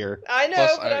landing gear. I know.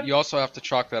 Plus, you also have to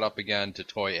chalk that up again to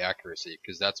toy accuracy,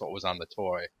 because that's what was on the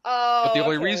toy. But the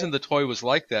only reason the toy was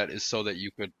like that is so that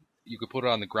you could put it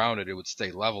on the ground and it would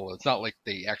stay level. It's not like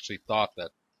they actually thought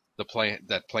that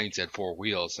planes had 4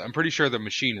 wheels. I'm pretty sure the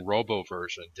Machine Robo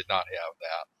version did not have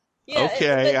that. Yeah,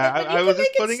 okay, I was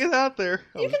just putting it out there.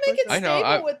 You can make it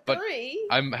stable with but 3.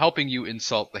 I'm helping you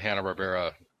insult the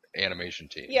Hanna-Barbera animation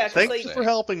team. Yeah, thanks for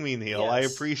helping me, Neil. Yes. I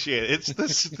appreciate it. It's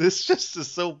this just is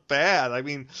so bad. I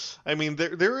mean,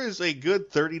 there is a good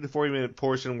 30 to 40 minute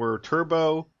portion where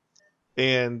Turbo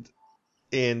and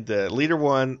Leader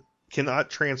 1 cannot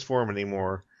transform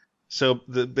anymore. So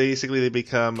basically they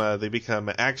become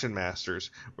action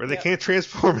masters where they can't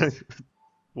transform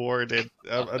anymore. And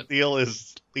Neil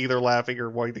is either laughing or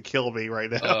wanting to kill me right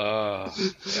now.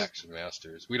 Action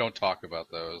masters. We don't talk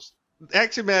about those.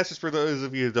 Action masters, for those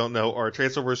of you who don't know, are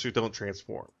Transformers who don't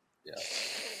transform. Yeah.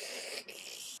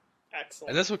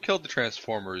 Excellent. And that's what killed the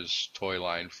Transformers toy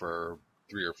line for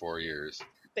 3 or 4 years.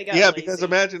 Yeah, because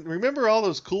remember all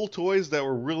those cool toys that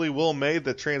were really well made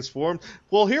that transformed?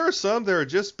 Well, here are some that are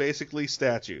just basically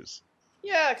statues.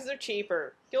 Yeah, because they're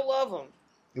cheaper. You'll love them.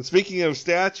 And speaking of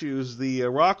statues, the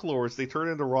Rock Lords, they turn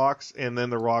into rocks, and then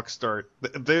the rocks start.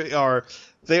 They are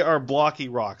blocky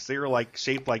rocks. They are like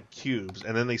shaped like cubes,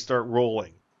 and then they start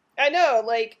rolling. I know.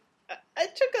 Like I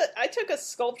took a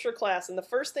sculpture class, and the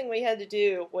first thing we had to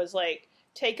do was like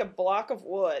take a block of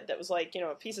wood that was like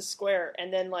a piece of square,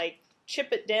 and then like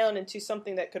chip it down into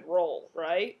something that could roll.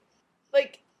 Right?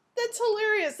 Like that's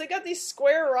hilarious. They got these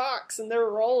square rocks, and they're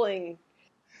rolling.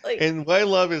 And what I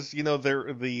love is,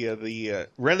 the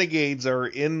Renegades are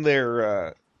in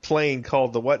their plane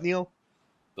called the what, Neil?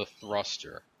 The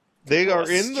Thruster. They are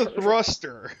in the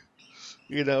Thruster.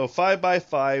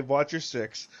 5x5, watch your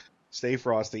 6, stay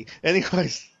frosty.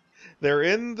 Anyways, they're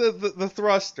in the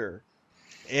Thruster,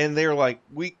 and they're like,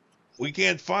 we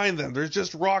can't find them. There's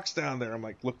just rocks down there. I'm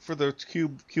like, look for the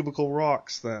cubicle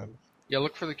rocks then. Yeah,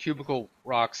 look for the cubicle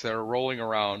rocks that are rolling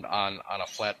around on a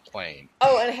flat plane.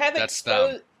 Oh, and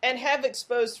have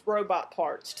exposed robot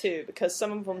parts too, because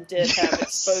some of them did have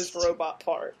exposed robot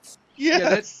parts.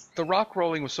 Yes. Yeah, the rock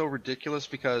rolling was so ridiculous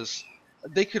because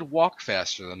they could walk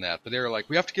faster than that, but they were like,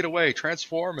 we have to get away,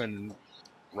 transform, and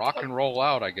rock and roll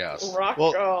out, I guess.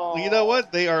 Well, you know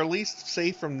what? They are at least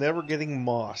safe from never getting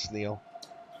moss, Neil.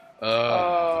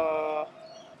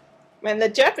 Man, the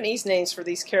Japanese names for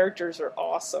these characters are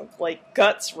awesome. Like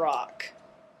Guts Rock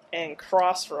and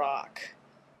Cross Rock.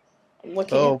 I'm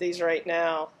looking at these right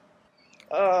now.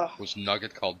 Was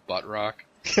Nugget called Butt Rock?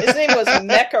 His name was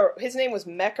Mecha. His name was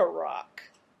Mecha Rock.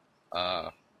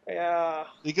 Yeah.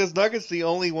 Because Nugget's the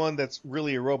only one that's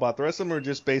really a robot. The rest of them are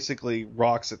just basically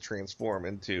rocks that transform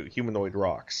into humanoid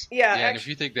rocks. Yeah. And if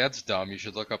you think that's dumb, you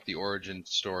should look up the origin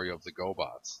story of the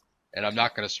GoBots. And I'm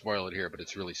not going to spoil it here, but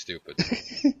it's really stupid.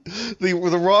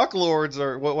 The Rock Lords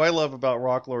are what I love about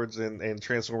Rock Lords and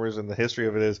Transformers, and the history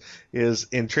of it is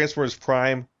in Transformers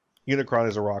Prime, Unicron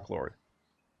is a Rock Lord.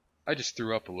 I just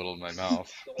threw up a little in my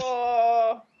mouth.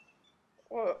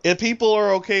 And people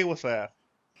are okay with that.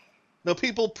 No,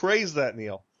 people praise that,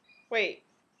 Neil. Wait,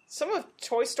 some of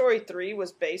Toy Story 3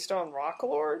 was based on Rock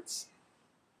Lords?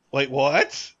 Wait,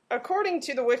 what? According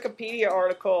to the Wikipedia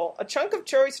article, a chunk of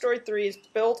Toy Story 3 is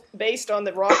based on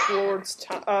the Rock Lords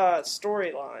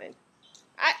storyline.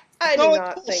 I do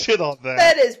not think bullshit on that.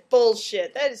 That is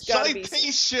bullshit. That has got to be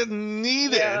citation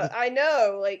needed. Yeah, I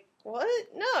know. Like, what?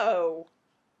 No.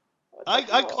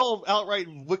 I call outright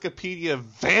Wikipedia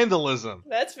vandalism.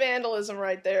 That's vandalism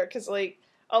right there, because, like,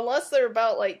 unless they're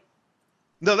about, like...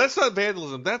 No, that's not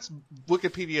vandalism. That's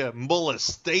Wikipedia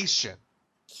molestation.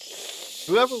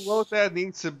 Whoever wrote that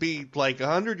needs to be, like,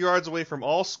 100 yards away from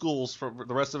all schools for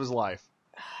the rest of his life.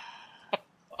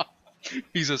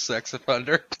 He's a sex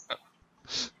offender.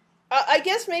 I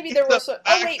guess maybe there was some...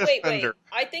 Oh, wait. offender.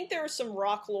 I think there were some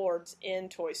Rock Lords in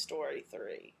Toy Story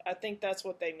 3. I think that's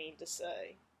what they mean to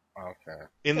say. Okay.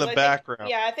 In the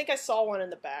background. I think I saw one in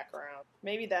the background.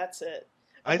 Maybe that's it.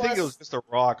 I think it was just a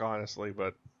rock, honestly,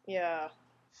 but... Yeah.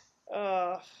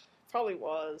 Probably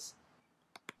was.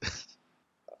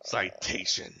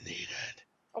 Citation needed.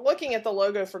 I'm looking at the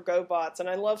logo for GoBots, and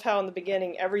I love how in the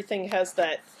beginning everything has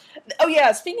that... Oh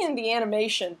yeah, speaking of the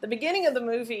animation, the beginning of the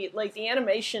movie, like, the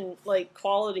animation, like,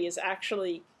 quality is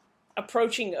actually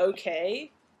approaching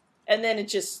okay, and then it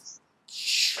just...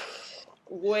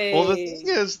 Way... Well, the thing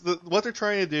is, what they're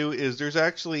trying to do is there's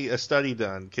actually a study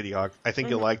done, Kitty Hawk. I think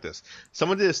you'll like this.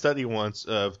 Someone did a study once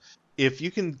of if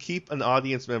you can keep an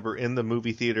audience member in the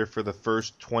movie theater for the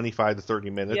first 25 to 30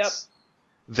 minutes,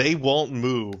 they won't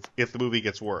move if the movie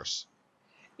gets worse.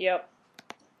 Yep.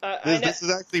 This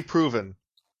is actually proven.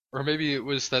 Or maybe it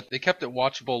was that they kept it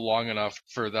watchable long enough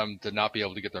for them to not be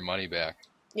able to get their money back.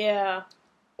 Yeah.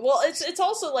 Well, it's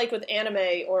also like with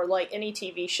anime or like any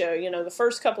TV show, you know, the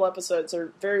first couple episodes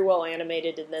are very well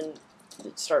animated and then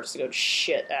it starts to go to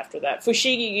shit after that.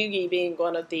 Fushigi Yugi being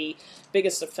one of the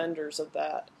biggest offenders of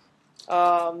that.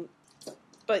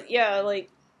 But yeah, like,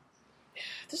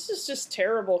 this is just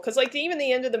terrible. Because, like, even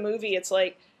the end of the movie, it's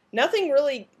like, nothing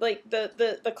really, like,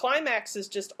 the climax is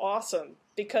just awesome.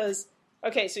 Because,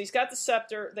 okay, so he's got the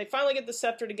scepter. They finally get the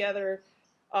scepter together.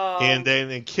 And then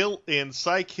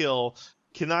Psykill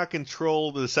cannot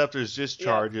control the scepter's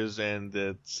discharges, and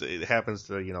it happens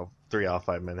to, 3 out of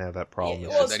 5 men have that problem.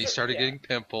 Yeah, And then he started getting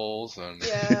pimples. And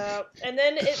yeah, and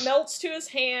then it melts to his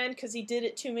hand because he did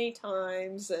it too many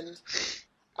times, and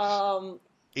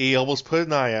he almost put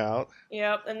an eye out.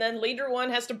 Yep, and then Leader 1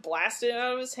 has to blast it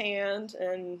out of his hand,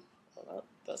 and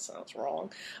that sounds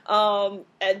wrong. And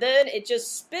then it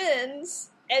just spins,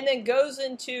 and then goes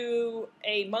into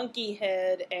a monkey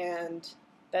head, and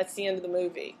that's the end of the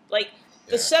movie. Like,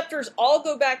 the scepters all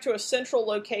go back to a central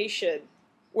location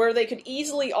where they could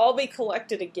easily all be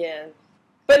collected again.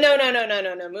 But no,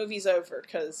 movie's over,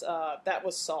 because that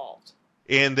was solved.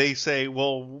 And they say,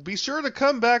 well, be sure to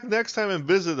come back next time and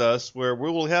visit us, where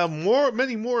we will have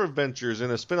many more adventures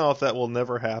in a spinoff that will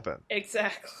never happen.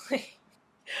 Exactly.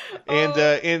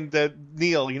 And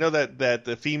Neil, you know that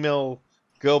the female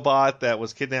GoBot that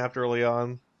was kidnapped early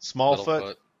on? Smallfoot?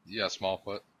 Littlefoot. Yeah,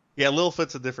 Smallfoot. Yeah,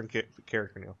 Littlefoot's a different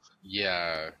character, Neil.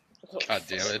 Yeah. God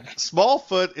damn it.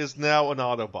 Smallfoot is now an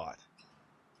Autobot.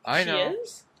 I know. She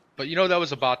is? But you know that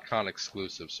was a BotCon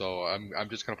exclusive, so I'm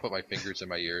just gonna put my fingers in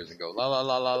my ears and go la la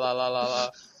la la la la la la.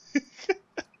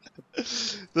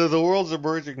 The world's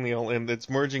emerging, Neil, and it's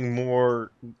merging more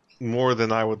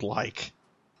than I would like.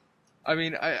 I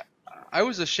mean, I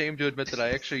was ashamed to admit that I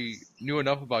actually knew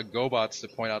enough about GoBots to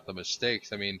point out the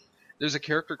mistakes. I mean, there's a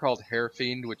character called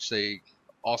Hairfiend, which they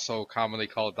also commonly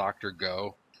call Dr.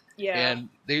 Go. Yeah. And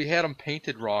they had him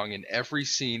painted wrong in every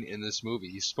scene in this movie.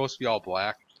 He's supposed to be all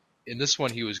black. In this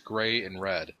one, he was gray and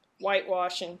red.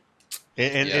 Whitewashing.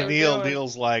 And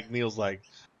Neil's like,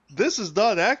 this is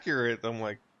not accurate. I'm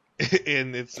like,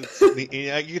 and it's you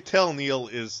can tell Neil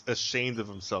is ashamed of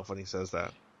himself when he says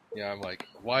that. Yeah, I'm like,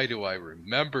 why do I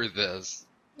remember this?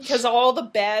 Because all the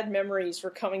bad memories were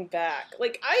coming back.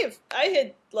 Like, I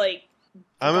had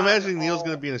I'm imagining Neil's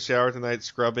going to be in the shower tonight,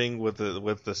 scrubbing with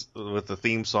the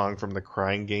theme song from the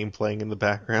Crying Game playing in the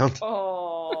background.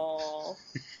 Oh.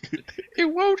 It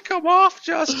won't come off,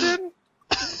 Justin.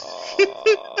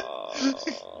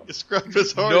 Scrub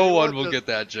as hard No as one will get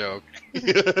that joke.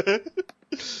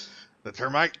 The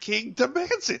Termite King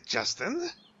demands it, Justin.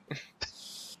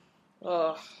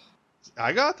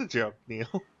 I got the joke,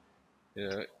 Neil.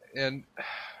 Yeah, and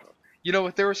you know,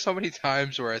 there were so many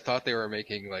times where I thought they were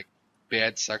making like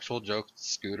bad sexual jokes to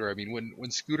Scooter. I mean,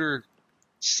 when Scooter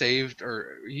saved,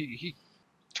 or he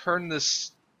turned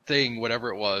this thing,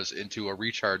 whatever it was, into a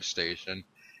recharge station,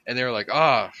 and they were like,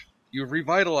 you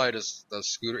revitalized the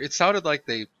Scooter. It sounded like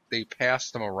they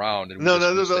passed him around. And No.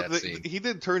 that scene. He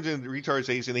did turn into recharge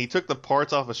station. He took the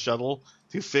parts off a shuttle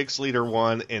to fix Leader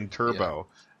 1 and Turbo.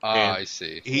 Yeah. And I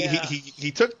see.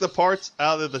 He took the parts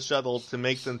out of the shuttle to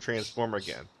make them transform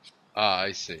again.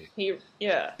 I see. He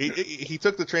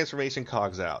took the transformation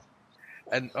cogs out.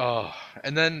 And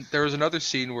then there was another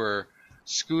scene where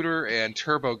Scooter and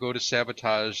Turbo go to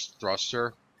sabotage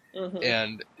Thruster,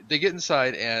 and they get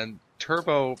inside, and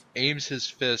Turbo aims his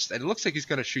fist, and it looks like he's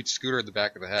going to shoot Scooter in the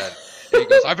back of the head. And he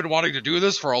goes, "I've been wanting to do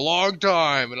this for a long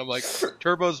time," and I'm like,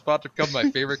 Turbo's about to become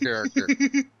my favorite character.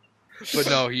 But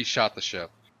no, he shot the ship.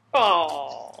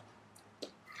 Oh.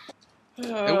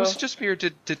 It was just weird.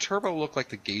 Did Turbo look like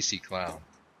the Gacy clown?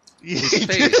 His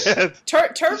face.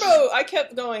 Turbo, I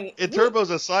kept going. And Turbo's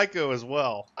a psycho as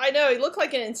well. I know, he looked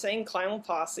like an insane Clown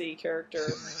Posse character.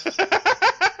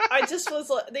 I just was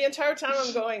like, the entire time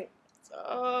I'm going,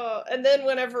 and then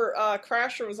whenever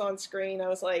Crasher was on screen, I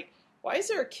was like, why is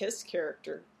there a Kiss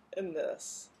character in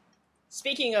this?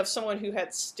 Speaking of someone who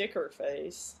had sticker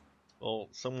face. Well,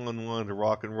 someone wanted to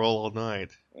rock and roll all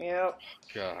night. Yep.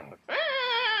 God.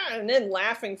 And then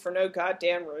laughing for no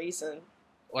goddamn reason.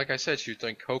 Like I said, she was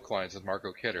doing coke lines with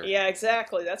Margot Kidder. Yeah,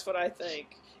 exactly. That's what I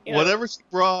think. You know, whatever she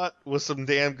brought was some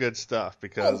damn good stuff,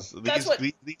 because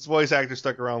these voice actors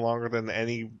stuck around longer than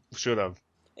any should have.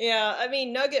 Yeah, I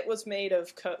mean, Nugget was made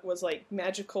of was like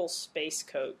magical space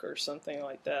coke or something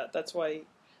like that. That's why.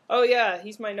 Oh yeah,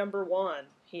 he's my number one.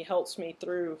 He helps me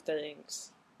through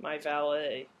things. My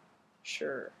valet.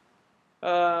 Sure.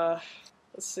 Let's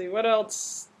see what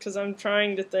else. Because I'm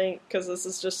trying to think. Because this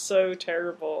is just so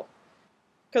terrible.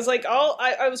 Because like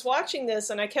I was watching this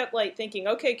and I kept like thinking,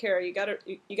 okay, Kara, you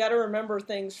gotta remember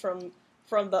things from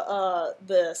the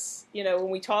this, you know,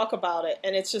 when we talk about it,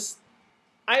 and it's just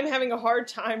I'm having a hard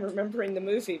time remembering the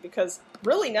movie because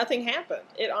really nothing happened.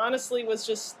 It honestly was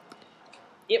just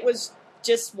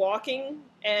walking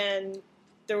and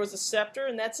there was a scepter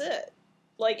and that's it.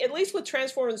 Like, at least with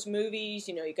Transformers movies,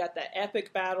 you know, you got that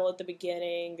epic battle at the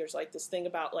beginning. There's like this thing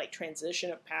about like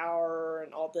transition of power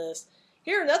and all this.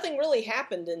 Here, nothing really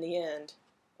happened in the end.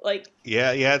 Like,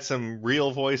 yeah, you had some real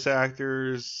voice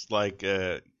actors. Like,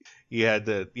 you had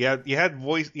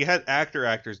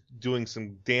actors doing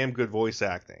some damn good voice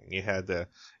acting. You had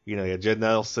you had Jed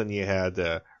Nelson. You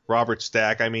had Robert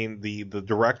Stack. I mean, the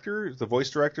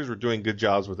voice directors were doing good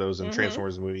jobs with those in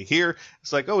Transformers movie. Here,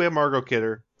 it's like, oh, we have Margot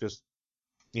Kidder. Just,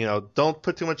 don't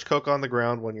put too much coke on the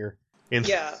ground when you're in.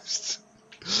 Yeah.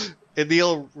 And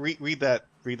Neil, read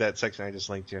that section I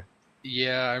just linked you.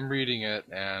 Yeah, I'm reading it,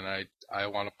 and I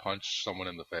want to punch someone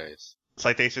in the face.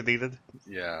 Citation needed?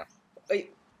 Yeah.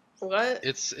 Wait, what?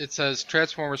 It says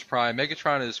Transformers Prime,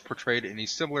 Megatron is portrayed in a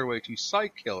similar way to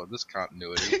Psykill in this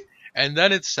continuity. And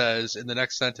then it says, in the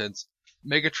next sentence,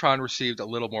 Megatron received a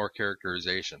little more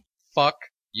characterization. Fuck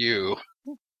you.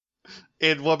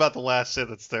 And what about the last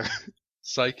sentence there?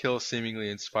 Psykill seemingly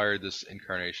inspired this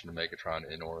incarnation of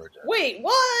Megatron in origin. Wait,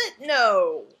 what?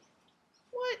 No.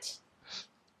 What?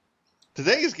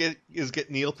 Today is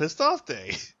get Neil pissed off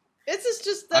day. This is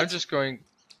just. I'm just going.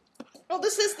 Well,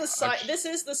 this is the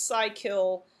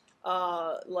Psykill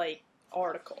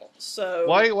article. So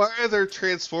why are there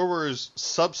Transformers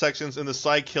subsections in the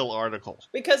Psykill article?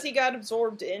 Because he got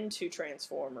absorbed into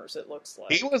Transformers. It looks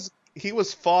like he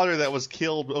was fodder that was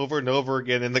killed over and over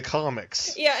again in the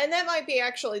comics. Yeah, and that might be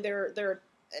actually their.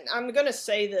 And I'm going to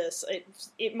say this.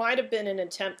 It might have been an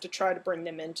attempt to try to bring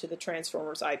them into the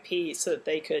Transformers IP so that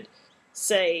they could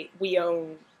say we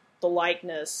own the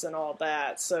likeness and all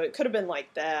that. So it could have been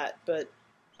like that, but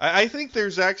I think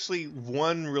there's actually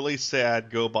one really sad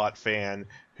GoBot fan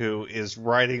who is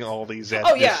writing all these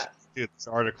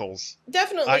articles.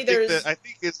 Definitely, I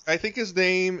think his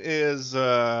name is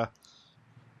I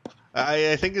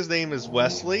think his name is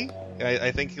Wesley.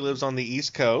 I think he lives on the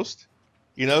East Coast.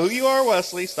 You know who you are,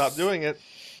 Wesley. Stop doing it.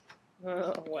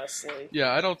 Wesley.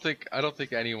 Yeah, I don't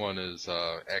think anyone is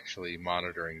actually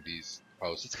monitoring these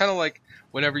posts. It's kind of like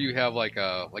whenever you have like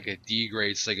a D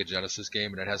grade Sega Genesis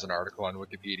game and it has an article on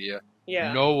Wikipedia.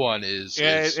 Yeah. No one is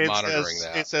monitoring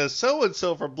that. It says so and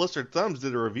so from Blistered Thumbs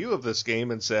did a review of this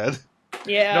game and said.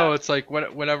 Yeah. No, it's like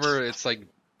whenever it's like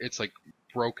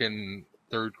broken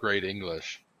third grade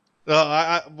English. What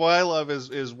I love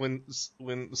is when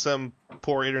some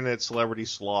poor internet celebrity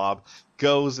slob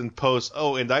goes and posts,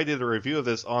 oh, and I did a review of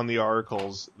this on the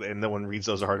articles, and no one reads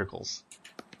those articles.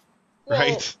 Well,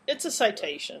 right? It's a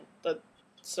citation,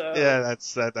 so yeah,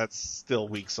 that's still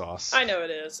weak sauce. I know it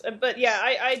is, but yeah,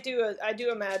 I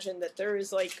do imagine that there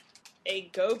is like a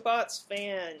GoBots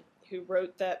fan who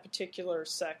wrote that particular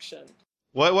section.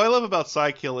 What I love about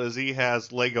Psykill is he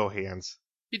has Lego hands.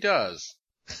 He does.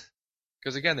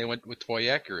 Because again, they went with toy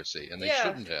accuracy, and they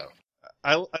shouldn't have.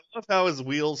 I love how his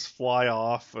wheels fly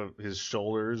off of his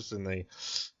shoulders, and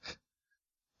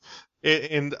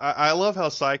I love how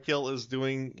Psykill is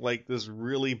doing like this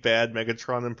really bad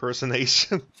Megatron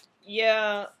impersonation.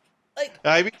 Yeah, like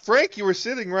I mean, Frank, you were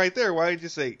sitting right there. Why did you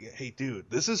say, "Hey, dude,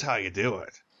 this is how you do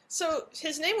it"? So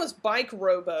his name was Bike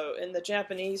Robo in the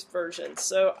Japanese version.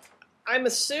 So I'm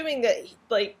assuming that,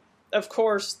 like, of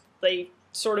course, they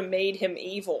sort of made him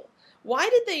evil. Why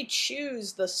did they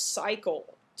choose the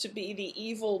Cycle to be the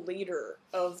evil leader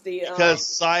of the? Because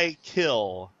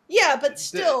Psykill. Yeah, but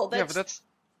still, that's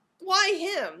why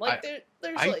him? Like, there's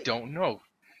I like, don't know.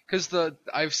 Because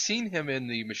I've seen him in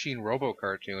the Machine Robo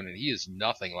cartoon, and he is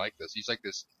nothing like this. He's like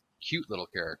this cute little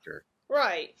character.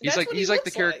 Right. He's like the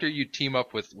character you team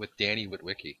up with Danny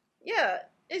Witwicky. Yeah,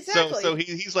 exactly. So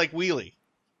he's like Wheelie.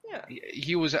 Yeah.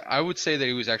 He was. I would say that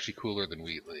he was actually cooler than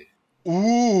Wheatley.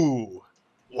 Ooh.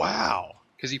 Wow.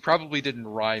 Because he probably didn't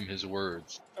rhyme his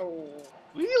words. Oh.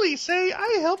 Wheelie, say,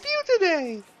 I help you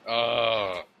today.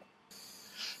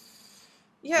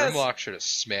 Yeah. Grimlock should have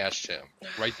smashed him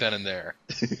right then and there.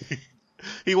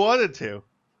 He wanted to.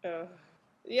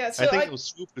 Yeah, so I think it was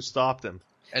Swoop who stopped him.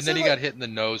 And then he got hit in the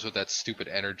nose with that stupid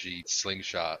energy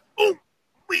slingshot. Oh,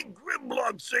 me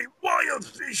Grimlock say, why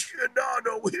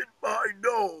aficionado hit my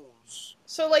nose?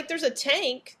 So, like, there's a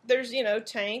Tank.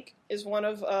 Tank is one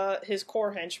of his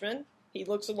core henchmen. He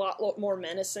looks a lot more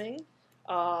menacing.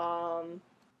 Let's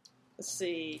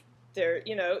see.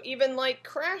 Even, like,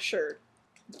 Crasher.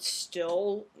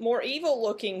 Still more evil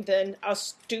looking than a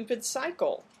stupid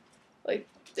Cycle. Like,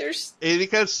 there's...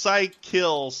 Because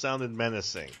Psykill sounded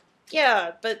menacing.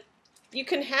 Yeah, but you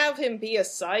can have him be a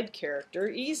side character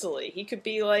easily. He could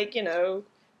be like,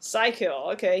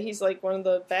 Psykill. Okay, he's like one of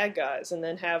the bad guys, and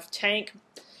then have Tank,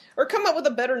 or come up with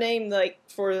a better name like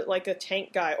for like a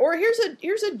Tank guy. Or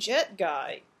here's a Jet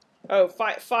guy. Oh,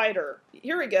 Fighter.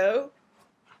 Here we go.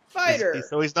 Fighter.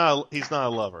 So he's not a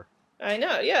lover. I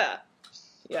know. Yeah.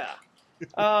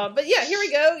 But yeah, here we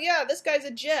go. Yeah, this guy's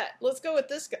a Jet. Let's go with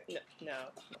this guy. No.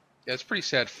 Yeah, it's pretty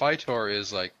sad. Fighter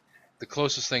is like the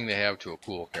closest thing they have to a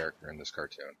cool character in this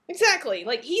cartoon. Exactly.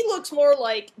 Like, he looks more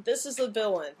like this is the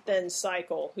villain than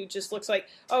Cycle, who just looks like,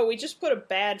 oh, we just put a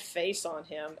bad face on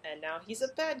him, and now he's a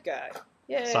bad guy.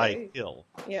 Yay. Psykill.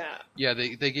 Yeah. Yeah,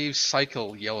 they gave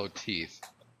Cycle yellow teeth.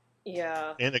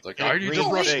 Yeah. And I need to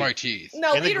brush my teeth.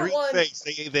 No, and Leader the green One... face.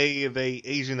 They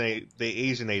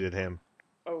Asianated him.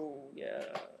 Oh,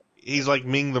 yeah. He's like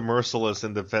Ming the Merciless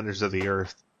in Defenders of the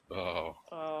Earth. Oh.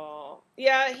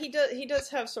 Yeah, he does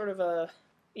have sort of a...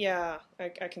 Yeah,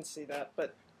 I can see that,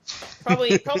 but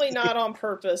probably not on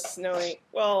purpose, knowing...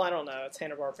 Well, I don't know, it's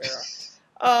Hanna-Barbera.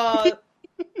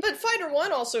 But Fighter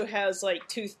 1 also has, like,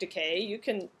 tooth decay.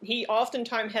 He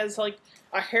oftentimes has, like,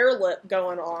 a hair lip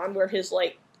going on, where his,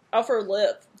 like, upper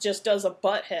lip just does a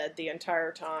butt head the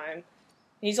entire time.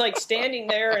 He's, like, standing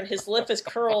there, and his lip is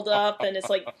curled up, and it's,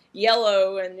 like,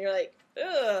 yellow, and you're like,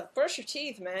 ugh, brush your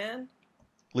teeth, man.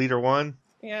 Leader 1?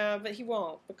 Yeah, but he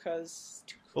won't, because...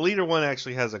 Well, Leader 1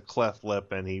 actually has a cleft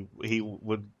lip, and he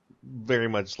would very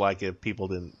much like it if people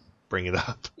didn't bring it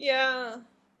up. Yeah.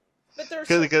 But there's...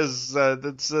 Because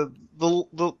that's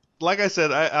like I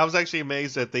said, I was actually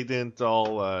amazed that they didn't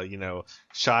all,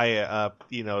 shy up,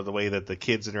 the way that the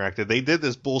kids interacted. They did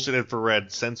this bullshit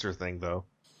infrared sensor thing, though.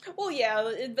 Well,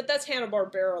 yeah, but that's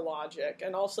Hanna-Barbera logic,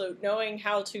 and also knowing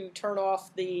how to turn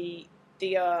off the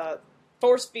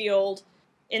force field,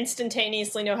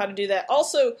 instantaneously know how to do that.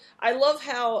 Also, I love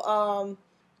how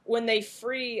when they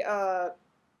free Littlefoot?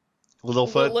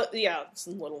 it's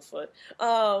Littlefoot.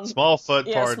 Smallfoot,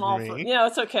 yeah, pardon Smallfoot. me. Yeah,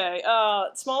 it's okay.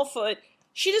 Smallfoot,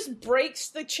 she just breaks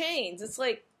the chains. It's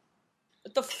like,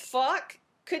 what the fuck?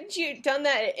 Couldn't you have done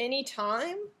that at any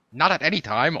time? Not at any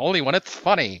time, only when it's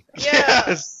funny. Yeah.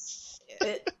 Yes.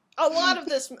 A lot of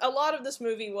this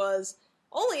movie was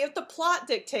only if the plot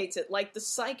dictates it. Like the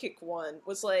psychic one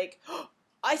was like, oh,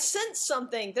 I sense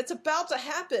something that's about to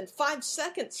happen 5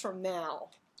 seconds from now.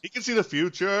 He can see the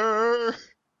future.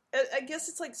 I guess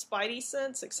it's like Spidey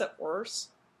sense, except worse.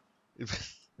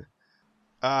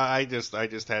 I just had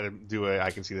to do a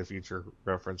I can see the future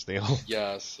reference, Neil.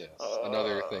 Yes.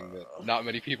 Another thing that not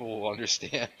many people will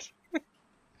understand.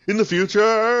 In the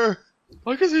future!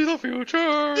 I can see the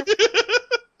future!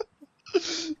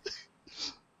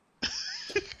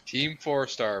 Team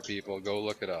 4-star, people. Go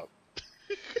look it up.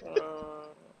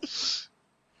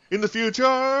 In the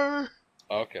future!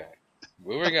 Okay.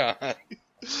 Moving on.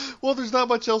 Well, there's not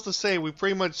much else to say. We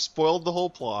pretty much spoiled the whole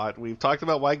plot. We've talked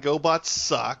about why GoBots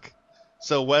suck.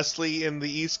 So Wesley in the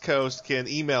East Coast can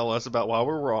email us about why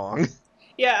we're wrong.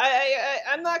 Yeah,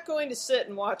 I'm not going to sit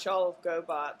and watch all of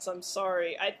GoBots. I'm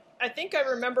sorry. I think I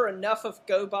remember enough of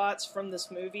GoBots from this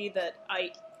movie that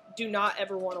I do not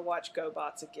ever want to watch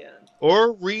GoBots again.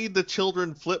 Or read the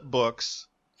children flip books.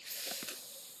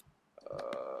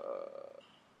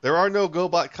 There are no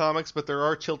GoBot comics, but there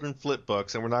are children flip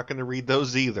books, and we're not going to read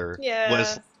those either. Yeah.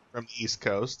 Wesley from the East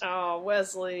Coast. Oh,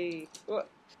 Wesley.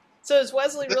 So is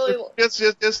Wesley really?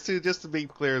 Just to be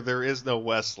clear, there is no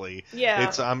Wesley.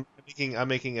 Yeah. I'm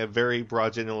making a very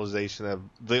broad generalization of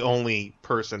the only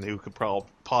person who could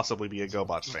possibly be a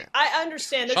GoBots fan. I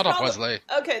understand. Shut up, Wesley.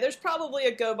 Okay, there's probably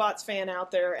a GoBots fan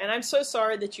out there, and I'm so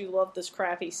sorry that you love this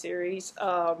crappy series.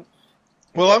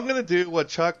 Well, I'm going to do what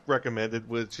Chuck recommended,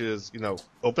 which is,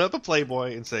 open up the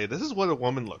Playboy and say, this is what a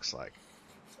woman looks like.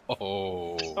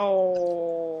 Oh,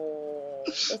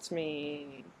 that's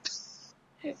mean.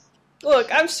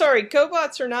 Look, I'm sorry.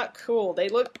 GoBots are not cool.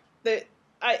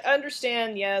 I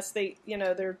understand. Yes,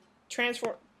 they're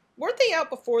transform. Weren't they out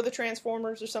before the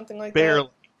Transformers or something like that?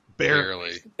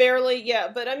 Barely. Yeah,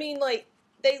 but I mean,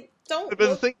 they don't. But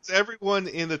the thing is, everyone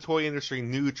in the toy industry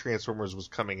knew Transformers was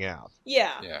coming out.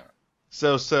 Yeah.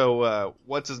 So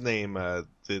what's his name? What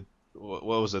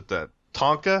was it?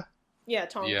 Tonka? Yeah,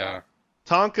 Tonka. Yeah.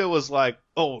 Tonka was like,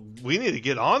 "Oh, we need to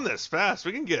get on this fast.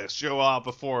 We can get a show out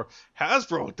before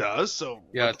Hasbro does." So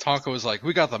yeah, Tonka was like,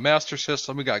 "We got the Master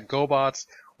System. We got GoBots.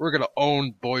 We're gonna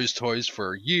own boys' toys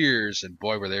for years." And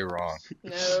boy, were they wrong.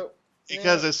 No.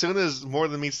 Because as soon as More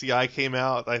Than Meets the Eye came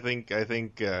out, I think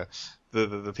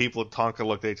the people at Tonka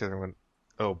looked at each other and went,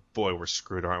 "Oh boy, we're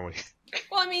screwed, aren't we?"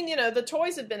 Well, I mean, the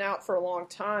toys had been out for a long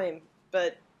time,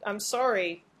 but I'm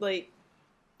sorry,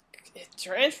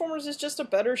 Transformers is just a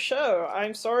better show.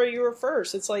 I'm sorry you were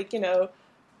first. It's like, you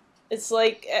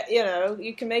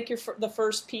can make the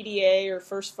first PDA or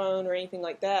first phone or anything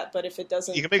like that, but if it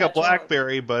doesn't, you can make a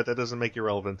BlackBerry, but that doesn't make you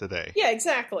relevant today. Yeah,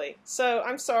 exactly. So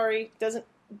I'm sorry,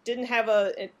 didn't have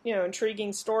a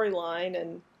intriguing storyline,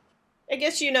 and I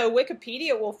guess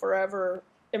Wikipedia will forever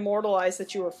immortalize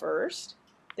that you were first.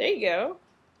 There you go.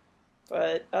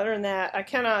 But other than that, I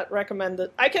cannot recommend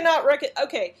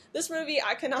this movie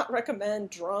I cannot recommend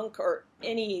drunk or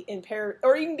any impaired,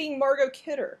 or even being Margot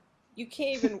Kidder. You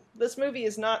can't even, this movie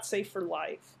is not safe for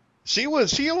life. She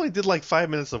only did 5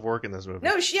 minutes of work in this movie.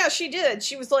 No, she did.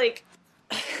 She was like,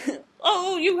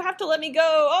 oh, you have to let me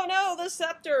go. Oh no, the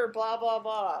scepter, blah, blah,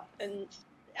 blah. And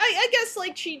I guess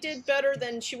she did better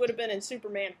than she would have been in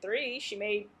Superman 3. She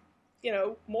made,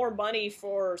 more money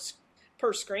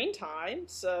per screen time,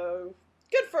 so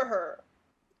good for her.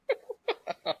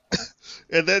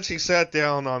 And then she sat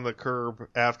down on the curb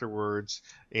afterwards,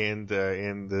 and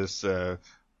this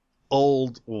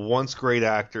old, once great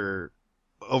actor,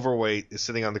 overweight, is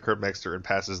sitting on the curb next to her and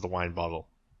passes the wine bottle.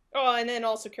 Oh, and then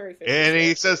also Carrie Fisher. And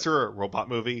he says to her, "Robot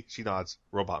movie?" She nods,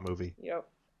 "Robot movie." Yep.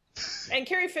 And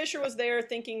Carrie Fisher was there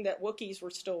thinking that Wookiees were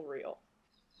still real.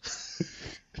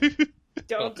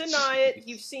 Don't deny it.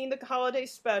 You've seen the holiday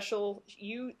special.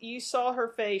 You saw her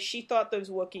face. She thought those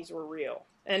Wookiees were real.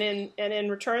 And in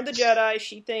Return of the Jedi,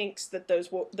 she thinks that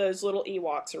those little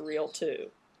Ewoks are real too.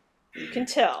 You can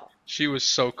tell. She was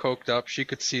so coked up, she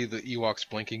could see the Ewoks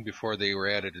blinking before they were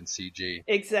added in CG.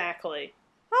 Exactly.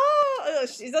 Oh,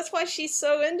 that's why she's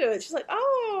so into it. She's like,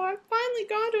 oh, I've finally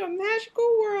gone to a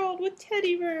magical world with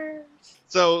teddy bears.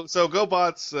 So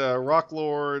GoBots, Rock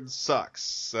Lord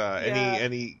sucks.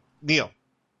 Any Neil?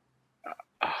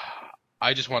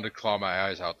 I just wanted to claw my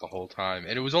eyes out the whole time,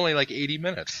 and it was only 80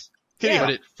 minutes. Yeah.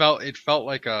 But it felt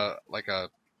like a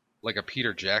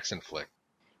Peter Jackson flick.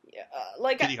 Yeah,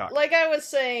 like I was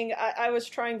saying, I was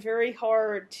trying very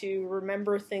hard to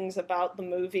remember things about the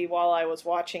movie while I was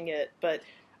watching it, but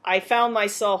I found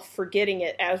myself forgetting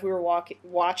it as we were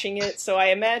watching it. So I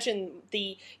imagine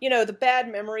the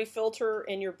bad memory filter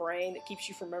in your brain that keeps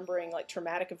you from remembering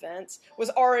traumatic events was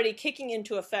already kicking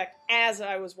into effect as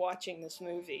I was watching this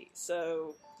movie.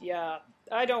 So yeah,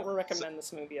 I don't recommend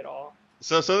this movie at all.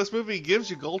 So this movie gives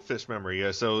you goldfish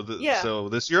memory. So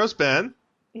this hero's Ben.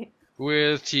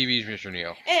 With TV's Mr.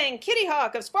 Neil. And Kitty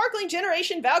Hawk of Sparkling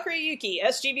Generation Valkyrie Yuki,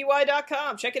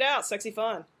 sgby.com. Check it out. Sexy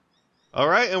fun. All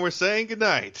right, and we're saying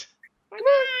goodnight.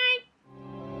 Bye-bye.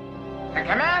 The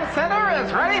command center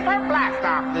is ready for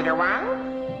blast-off, Leader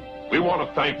One. We want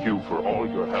to thank you for all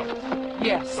your help.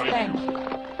 Yes, thank you.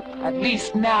 At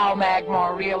least now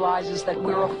Magmar realizes that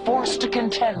we're a force to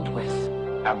contend with.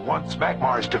 And once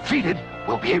Magmar is defeated,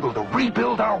 we'll be able to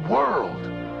rebuild our world.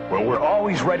 Well, we're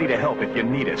always ready to help if you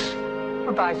need us.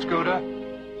 Goodbye, Scooter.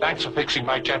 Thanks for fixing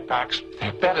my jetpacks.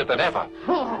 They're better than ever.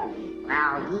 Well,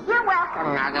 you're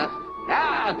welcome, Nugget.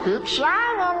 Keep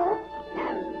shining.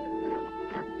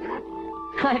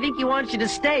 I think he wants you to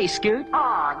stay, Scoot.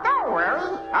 Oh, don't worry.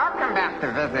 I'll come back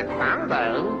to visit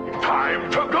someday.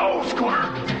 Time to go,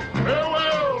 Scooter!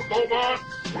 Farewell, GoBots!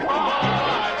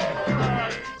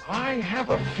 Bye! I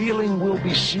have a feeling we'll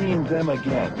be seeing them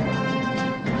again.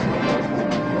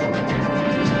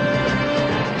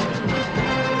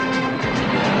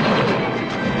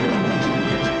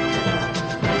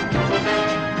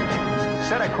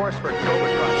 Set a course for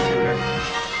GoBots, Scooter.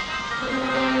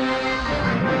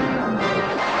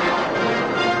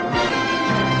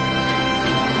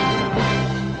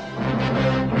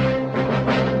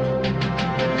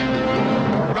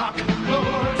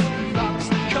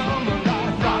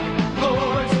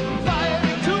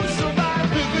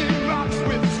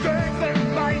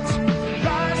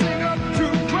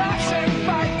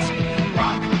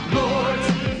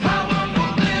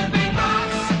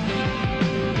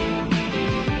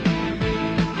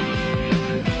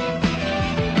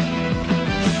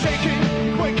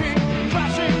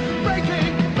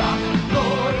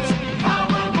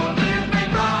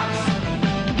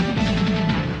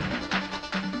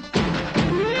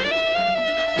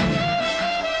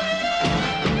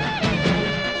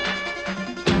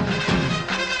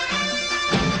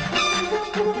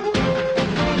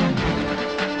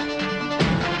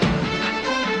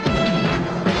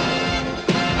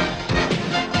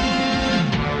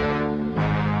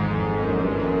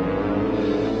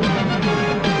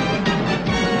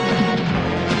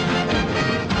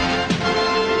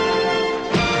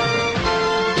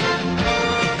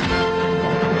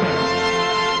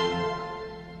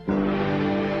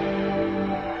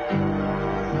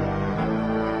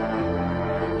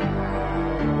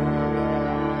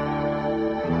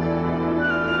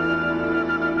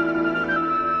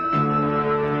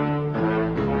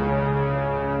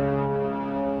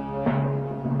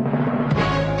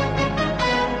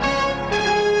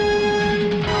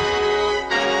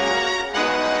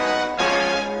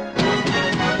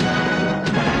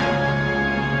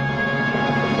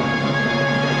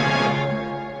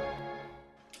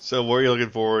 So what are you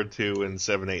looking forward to in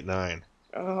 789?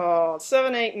 Oh,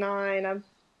 789.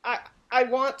 I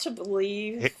want to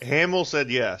believe. Hamill said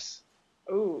yes.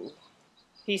 Ooh.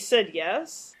 He said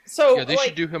yes? So yeah, they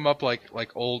should do him up like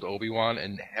old Obi-Wan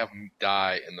and have him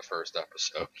die in the first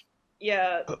episode.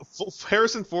 Yeah.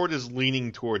 Harrison Ford is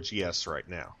leaning towards yes right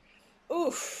now.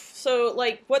 Oof. So,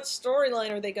 what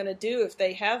storyline are they going to do if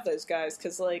they have those guys?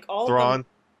 Because, all Thrawn.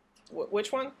 of them...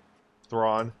 Which one?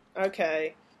 Thrawn.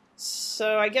 Okay.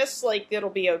 So, I guess,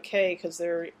 it'll be okay, because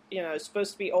they're,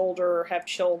 supposed to be older, have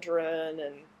children,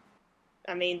 and...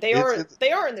 I mean, they are in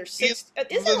their 60s.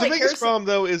 The biggest problem,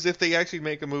 though, is if they actually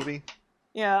make a movie.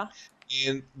 Yeah.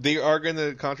 And they are going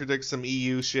to contradict some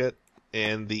EU shit,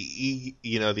 and the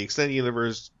extended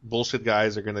universe bullshit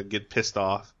guys are going to get pissed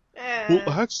off. Well,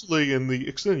 actually, in the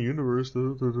extended universe...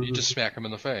 You just smack him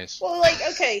in the face. Well,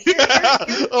 okay,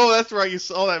 Oh, that's right, you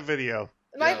saw that video.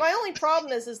 My only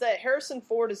problem is that Harrison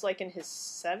Ford is, in his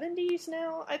 70s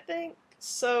now, I think.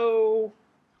 So...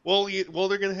 Well,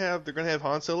 they're gonna have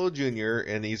Han Solo Jr.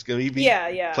 and he's gonna be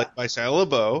played by Shia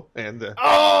LaBeouf, and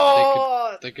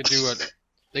they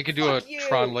could do a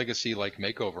Tron Legacy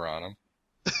makeover on him.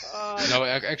 No,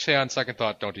 actually, on second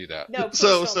thought, don't do that. No,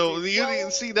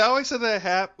 see, now I said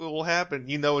that will happen.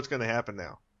 You know what's gonna happen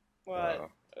now. What?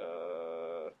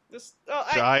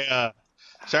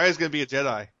 Shia's gonna be a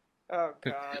Jedi. Oh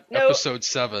God! Episode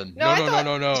 7. No. No, I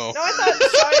thought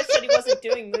Shia said he wasn't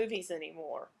doing movies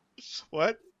anymore.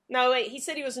 What? No, wait, he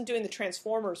said he wasn't doing the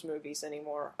Transformers movies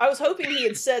anymore. I was hoping he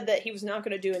had said that he was not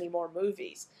going to do any more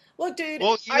movies. Look, dude...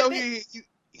 Well,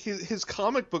 his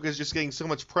comic book is just getting so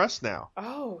much press now.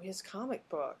 Oh, his comic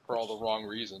book. For all the wrong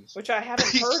reasons. Which I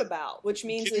haven't heard about, which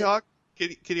means Kitty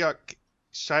Hawk,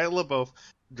 Shia LaBeouf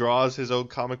draws his own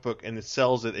comic book and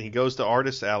sells it, and he goes to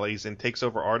artist alleys and takes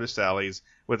over artist alleys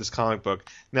with his comic book.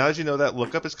 Now that you know that,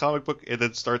 look up his comic book and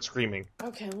then start screaming.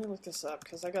 Okay, let me look this up,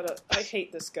 because I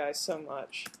hate this guy so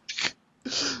much.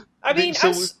 I mean,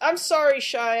 I'm sorry,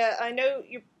 Shia. I know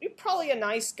you're probably a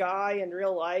nice guy in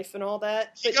real life and all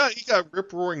that. But... He got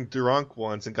rip-roaring drunk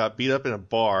once and got beat up in a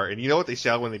bar, and you know what they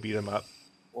shout when they beat him up?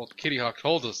 Well, Kitty Hawk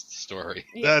told us the story.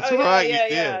 That's right, you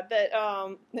did. Yeah,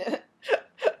 that,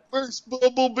 Where's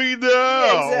Bumblebee now?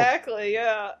 Yeah, exactly,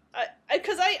 yeah.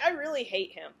 Because I really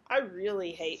hate him. I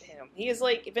really hate him. He has,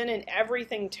 like, been in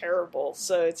everything terrible,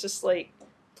 so it's just like,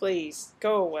 please,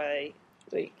 go away.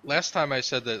 Like, Last time I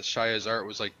said that Shia's art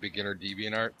was like beginner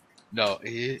DeviantArt. No,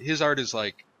 his art is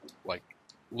like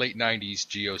late 90s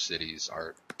GeoCities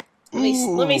art.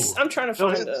 let me, I'm trying to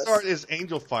find this this. art is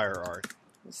Angel Fire art.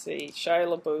 Let's see, Shia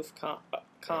LaBeouf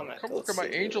comic. Come look at my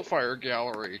Angel Fire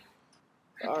gallery.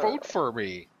 Vote for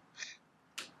me.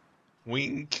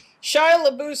 Wink. Shia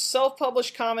LaBeouf's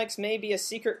self-published comics may be a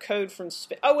secret code from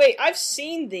space. Oh wait, I've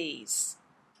seen these.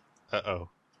 Uh-oh.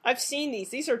 I've seen these.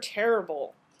 These are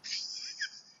terrible.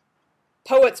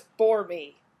 Poets bore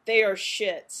me. They are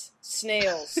shits,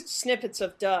 snails, snippets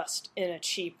of dust in a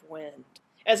cheap wind.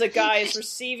 As a guy is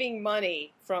receiving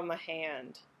money from a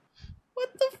hand.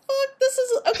 What the fuck? This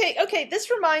is... Okay, this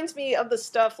reminds me of the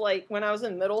stuff, like, when I was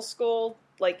in middle school.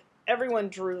 Like, everyone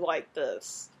drew like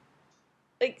this.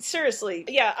 Like, seriously.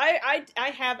 Yeah, I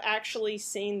have actually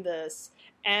seen this.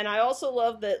 And I also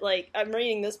love that, like, I'm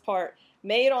reading this part,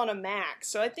 made on a Mac.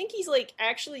 So I think he's, like,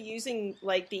 actually using,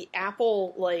 like, the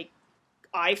Apple, like,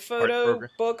 iPhoto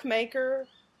bookmaker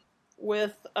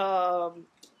with,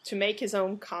 to make his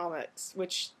own comics,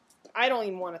 which I don't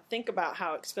even want to think about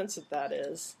how expensive that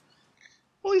is.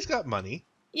 Well, he's got money.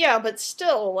 Yeah, but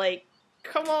still, like,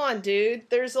 come on, dude.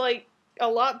 There's, like, a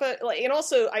lot, but, like, and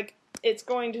also, it's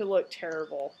going to look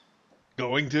terrible.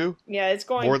 Going to? Yeah, it's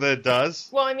going... More than it does?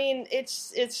 Well, I mean,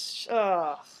 it's,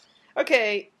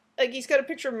 okay, like, he's got a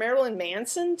picture of Marilyn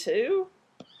Manson, too?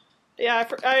 Yeah,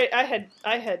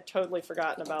 I had totally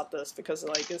forgotten about this, because,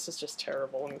 like, this is just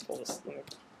terrible. Let me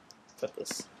put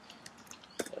this...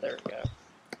 Oh, there we go.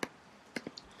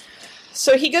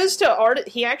 So he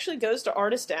actually goes to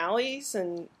artist alleys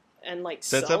and like,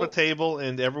 sets up a table,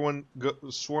 and everyone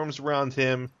swarms around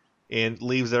him, and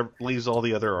leaves all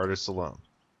the other artists alone.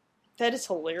 That is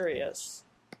hilarious.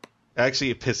 Actually,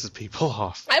 it pisses people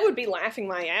off. I would be laughing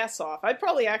my ass off. I'd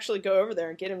probably actually go over there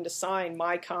and get him to sign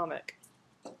my comic.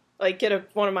 Like,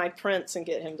 get one of my prints and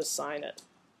get him to sign it.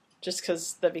 Just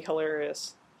because that'd be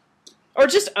hilarious. Or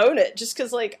just own it. Just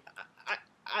because, like,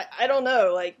 I don't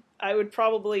know. Like, I would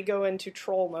probably go into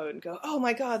troll mode and go, oh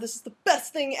my god, this is the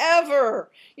best thing ever!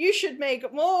 You should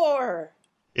make more!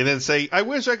 And then say, I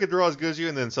wish I could draw as good as you,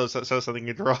 and then so something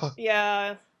you draw.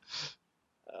 Yeah.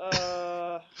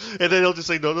 And then he'll just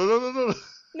say, no.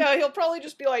 No, he'll probably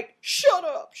just be like, shut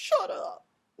up!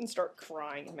 And start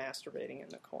crying and masturbating in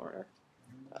the corner.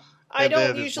 I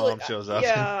don't usually... His mom shows up.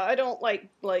 Yeah, I don't like,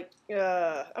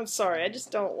 I'm sorry, I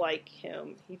just don't like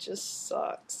him. He just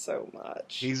sucks so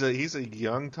much. He's a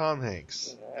young Tom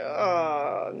Hanks.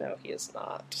 Oh, no, he is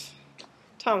not.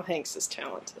 Tom Hanks is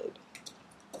talented.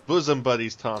 Bosom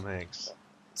buddies Tom Hanks.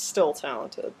 Still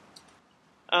talented.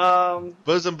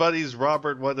 Bosom buddies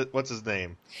Robert, what's his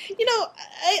name? You know,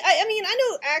 I mean, I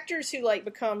know actors who, like,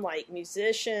 become, like,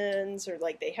 musicians, or,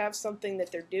 like, they have something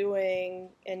that they're doing,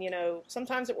 and, you know,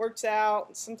 sometimes it works out,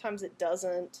 and sometimes it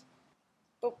doesn't.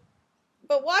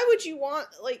 But why would you want,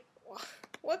 like,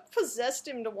 what possessed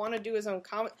him to want to do his own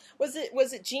comic? Was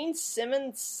it Gene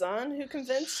Simmons' son who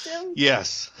convinced him?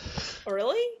 Yes. Oh,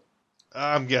 really?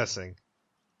 I'm guessing.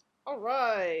 All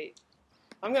right.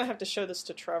 I'm going to have to show this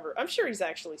to Trevor. I'm sure he's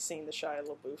actually seen the Shia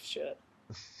LaBeouf shit.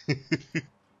 This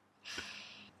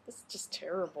is just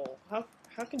terrible. How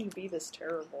can you be this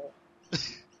terrible?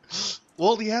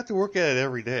 Well, you have to work at it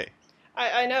every day.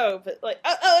 I know, but, like...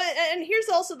 and here's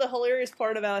also the hilarious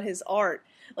part about his art.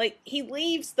 Like, he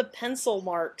leaves the pencil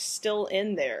marks still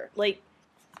in there. Like,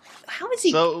 how is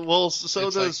he... So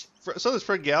does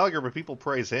Fred Gallagher, but people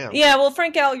praise him. Yeah, well,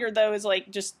 Frank Gallagher, though, is, like,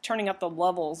 just turning up the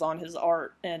levels on his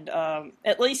art, and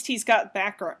at least he's got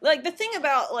background. Like, the thing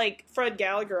about, like, Fred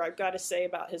Gallagher, I've got to say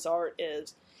about his art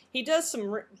is he does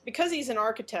because he's an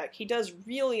architect, he does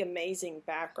really amazing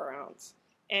backgrounds.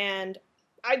 And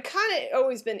I'd kind of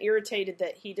always been irritated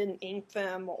that he didn't ink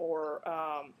them or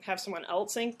have someone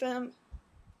else ink them.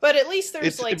 But at least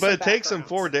there's, But it takes him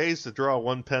 4 days to draw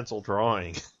one pencil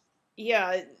drawing.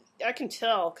 Yeah, I can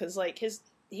tell, because, like,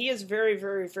 he is very,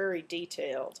 very, very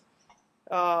detailed.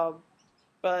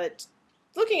 But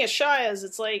looking at Shia's,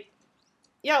 it's like,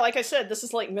 yeah, like I said, this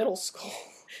is like middle school.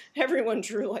 Everyone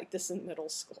drew like this in middle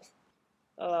school.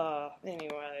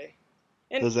 Anyway.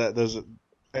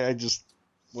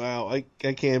 Wow, I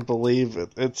can't believe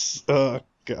it. It's, oh,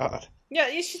 God. Yeah,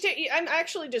 I'm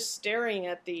actually just staring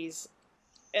at these,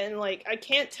 and, like, I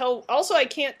can't tell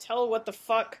what the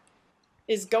fuck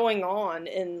is going on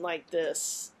in, like,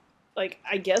 this. Like,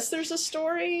 I guess there's a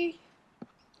story?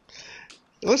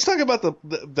 Let's talk about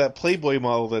that Playboy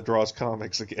model that draws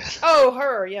comics again. Oh,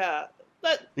 her, yeah.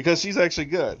 Because she's actually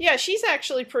good. Yeah, she's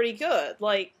actually pretty good.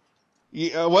 Like,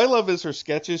 yeah, what I love is her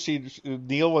sketches.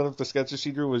 Neil, one of the sketches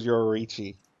she drew was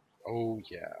Yororichi. Oh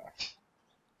yeah.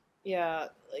 Yeah,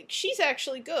 like she's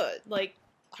actually good. Like,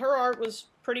 her art was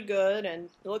pretty good, and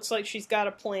it looks like she's got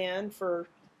a plan for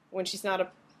when she's not a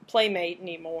playmate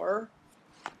anymore.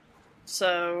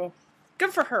 So,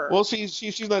 good for her. Well,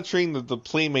 she's not treating the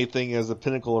playmate thing as the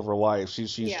pinnacle of her life.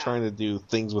 She's trying to do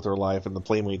things with her life, and the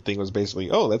playmate thing was basically,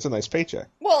 oh, that's a nice paycheck.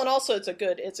 Well, and also it's a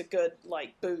good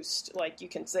like boost. Like, you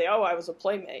can say, oh, I was a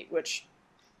playmate, which,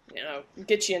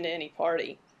 gets you into any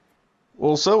party.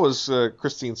 Well, so was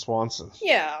Christine Swanson.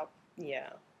 Yeah.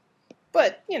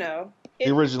 But, the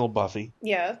original Buffy.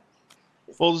 Yeah.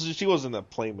 Well, she wasn't a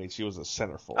playmate, she was a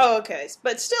centerfold. Oh, okay.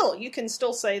 But still, you can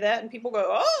still say that, and people go,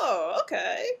 oh,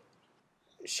 okay.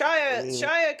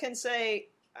 Shia can say,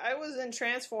 I was in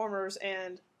Transformers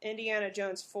and Indiana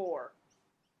Jones 4.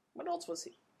 What else was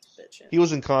he bitching? He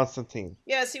was in Constantine.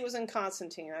 Yes, he was in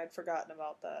Constantine. I'd forgotten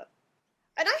about that.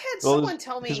 And I had someone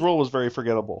tell me... His role was very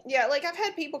forgettable. Yeah, like, I've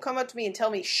had people come up to me and tell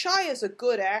me, Shia's a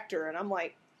good actor, and I'm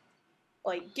like,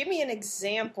 give me an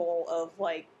example of,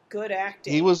 like, good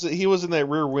acting. He was in that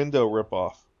Rear Window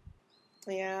ripoff.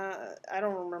 Yeah, I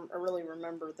don't really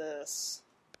remember this.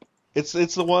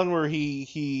 It's the one where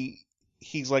he's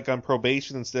like on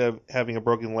probation instead of having a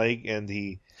broken leg, and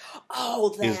he...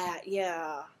 Oh,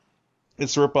 yeah.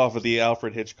 It's a ripoff of the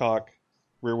Alfred Hitchcock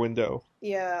Rear Window.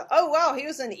 Yeah. Oh, wow, he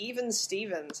was in Even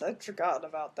Stevens. I'd forgotten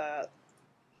about that.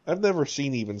 I've never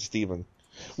seen Even Steven.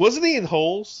 Wasn't he in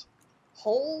Holes?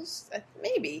 Holes?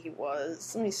 Maybe he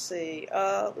was. Let me see.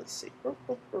 Let's see.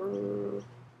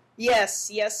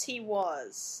 Yes, he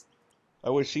was. I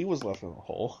wish he was left in a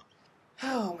hole.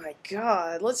 Oh my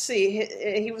god. Let's see.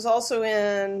 He was also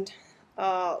in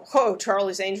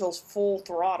Charlie's Angels Full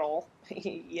Throttle.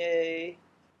 Yay.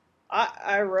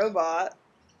 I, Robot.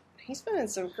 He's been in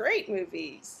some great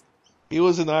movies. He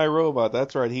was in I, Robot.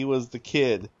 That's right. He was the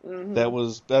kid that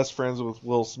was best friends with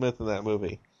Will Smith in that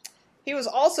movie. He was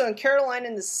also in Caroline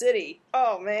in the City.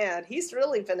 Oh man, he's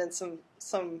really been in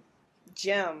some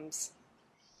gems.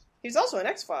 He was also in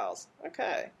X-Files.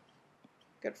 Okay.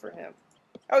 Good for him.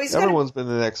 Oh, Everyone's been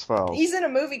in X-Files. He's in a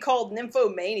movie called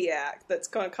Nymphomaniac that's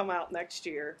going to come out next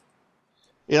year.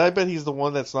 Yeah, I bet he's the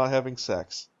one that's not having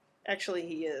sex. Actually,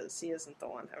 he is. He isn't the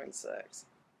one having sex.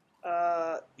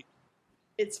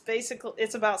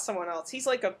 It's about someone else. He's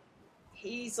like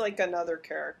another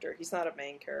character. He's not a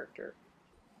main character.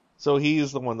 So he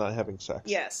is the one not having sex.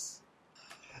 Yes.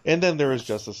 And then there is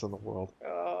Justice in the World.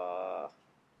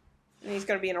 And he's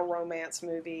going to be in a romance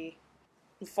movie.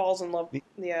 He falls in love.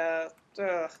 Yeah.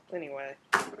 Anyway.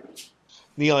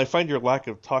 Neil, I find your lack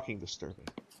of talking disturbing.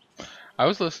 I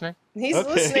was listening. He's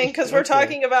listening because we're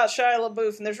talking about Shia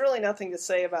LaBeouf, and there's really nothing to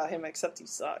say about him except he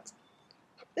sucks.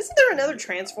 Isn't there another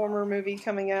Transformer movie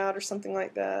coming out or something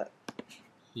like that?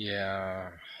 Yeah.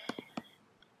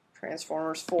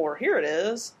 Transformers 4. Here it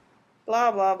is.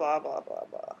 Blah, blah, blah, blah, blah,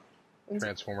 blah.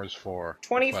 Transformers 4.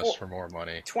 24 Quest for more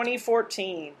money.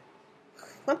 2014.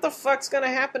 What the fuck's going to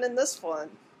happen in this one?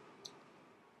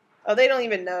 Oh, they don't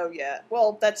even know yet.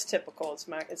 Well, that's typical.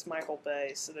 It's Michael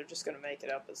Bay, so they're just going to make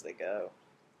it up as they go.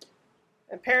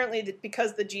 Apparently,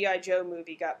 because the G.I. Joe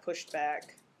movie got pushed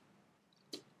back,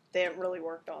 they haven't really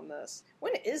worked on this.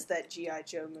 When is that G.I.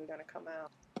 Joe movie going to come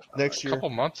out? Next year. A couple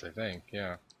months, I think,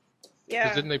 yeah.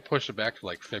 Yeah. Didn't they push it back to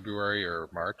like February or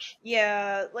March?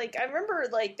 Yeah, like I remember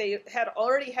like they had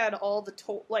already had all the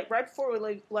right before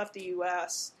we left the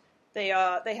US, they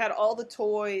had all the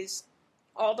toys,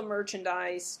 all the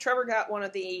merchandise. Trevor got one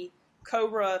of the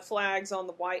Cobra flags on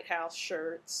the White House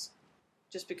shirts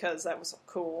just because that was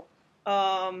cool.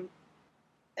 And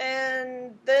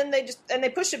then they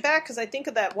pushed it back because I think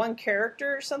of that one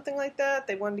character or something like that.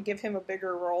 They wanted to give him a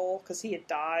bigger role because he had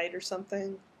died or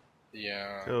something.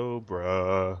 Yeah.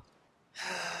 Cobra.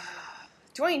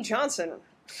 Dwayne Johnson.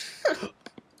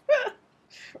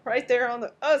 Right there on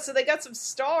the... Oh, so they got some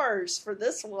stars for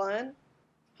this one.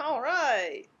 All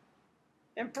right.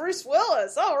 And Bruce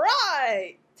Willis. All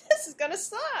right. This is going to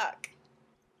suck.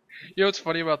 You know what's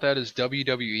funny about that is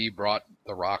WWE brought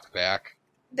The Rock back.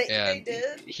 They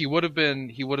did? He would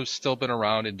have still been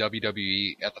around in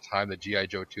WWE at the time that G.I.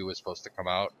 Joe 2 was supposed to come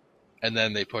out. And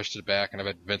then they pushed it back, and I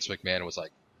bet Vince McMahon was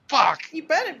like, fuck! You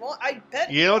bet it won't. I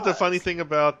bet You know what the funny thing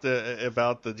about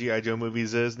the G.I. Joe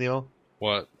movies is, Neil?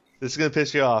 What? This is going to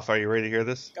piss you off. Are you ready to hear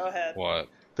this? Go ahead. What?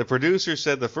 The producer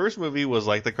said the first movie was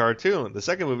like the cartoon. The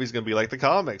second movie is going to be like the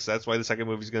comics. That's why the second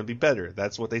movie is going to be better.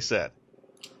 That's what they said.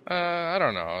 I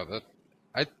don't know.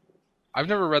 I've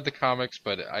never read the comics,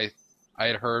 but I I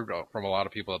had heard from a lot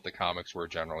of people that the comics were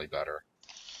generally better.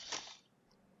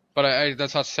 But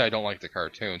that's not to say I don't like the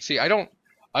cartoon. See, I don't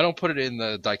put it in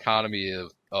the dichotomy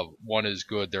of one is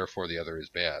good, therefore the other is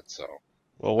bad. So,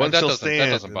 well, one shall that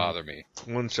stand, doesn't bother me.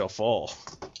 One shall fall.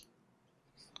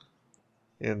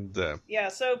 And yeah,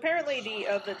 so apparently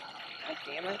God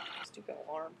damn it, stupid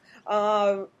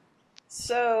alarm.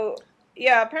 So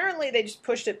yeah, apparently they just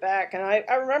pushed it back, and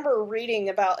I remember reading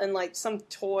about in like some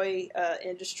toy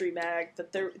industry mag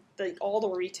that all the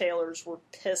retailers were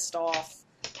pissed off.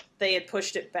 They had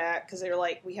pushed it back because they were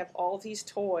like, we have all these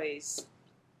toys,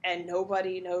 and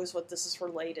nobody knows what this is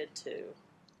related to.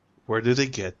 Where do they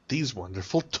get these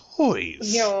wonderful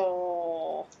toys?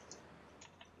 Yo.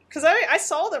 Because I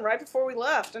saw them right before we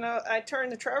left, and I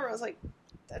turned to Trevor, and I was like,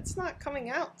 that's not coming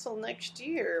out till next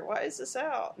year. Why is this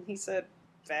out? And he said,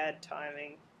 bad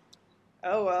timing.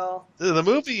 Oh, well. The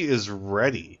movie is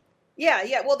ready.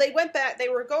 Yeah. Well, they went back. They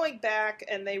were going back,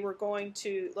 and they were going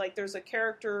to, like, there's a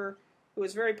character who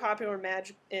was very popular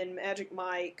in Magic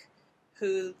Mike,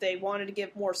 who they wanted to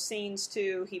give more scenes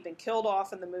to. He'd been killed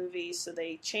off in the movie, so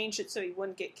they changed it so he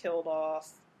wouldn't get killed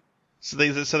off. So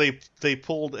they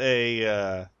pulled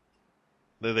a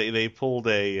they pulled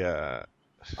a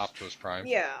Optimus Prime.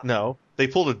 Yeah. No, they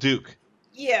pulled a Duke.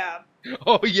 Yeah.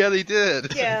 Oh yeah, they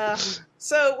did. Yeah.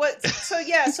 So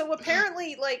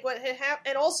apparently, like, what had happened,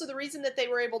 and also the reason that they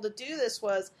were able to do this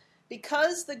was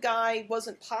because the guy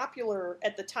wasn't popular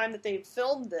at the time that they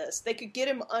filmed this, they could get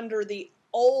him under the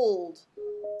old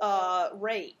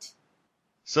rate.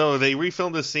 So they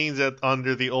refilmed the scenes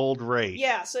under the old rate.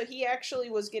 Yeah, so he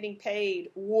actually was getting paid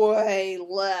way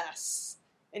less.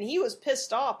 And he was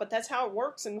pissed off, but that's how it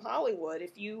works in Hollywood.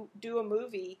 If you do a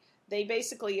movie, they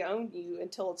basically own you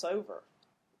until it's over.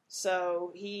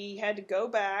 So he had to go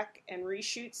back and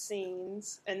reshoot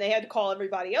scenes, and they had to call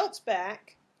everybody else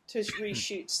back to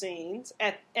reshoot scenes.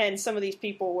 And some of these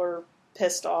people were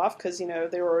pissed off because, they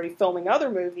were already filming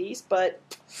other movies, but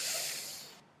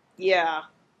yeah.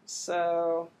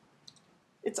 So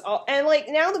it's all, and like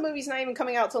now the movie's not even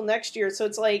coming out till next year, so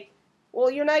it's like, well,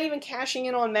 you're not even cashing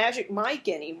in on Magic Mike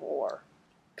anymore.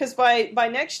 Because by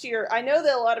next year, I know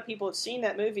that a lot of people have seen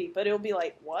that movie, but it'll be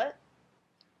like, what?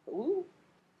 Ooh.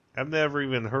 I've never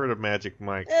even heard of Magic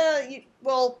Mike.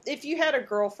 Well, if you had a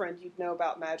girlfriend, you'd know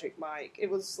about Magic Mike. It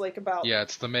was like about... Yeah,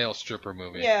 it's the male stripper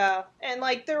movie. Yeah, and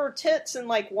like there were tits in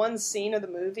like one scene of the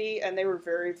movie, and they were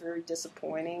very, very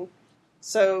disappointing.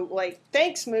 So, like,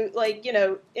 thanks, like,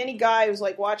 any guy who's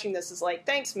like watching this is like,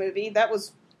 thanks, movie. That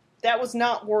was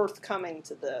not worth coming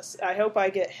to this. I hope I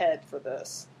get head for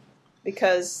this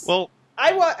because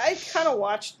I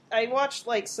watched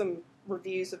like some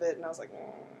reviews of it, and I was like,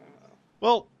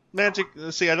 well,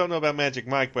 I don't know about Magic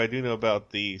Mike, but I do know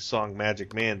about the song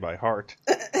Magic Man by Heart.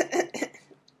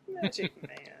 Magic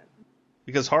Man.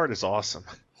 Because Heart is awesome.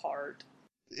 Heart.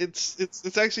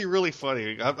 It's actually really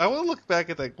funny. I want to look back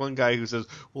at that one guy who says,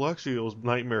 well, actually, it was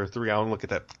Nightmare 3. I want to look at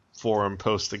that forum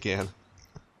post again.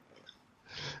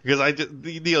 Because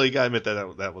you gotta admit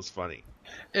that was funny.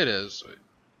 It is.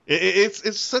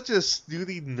 It's such a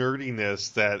snooty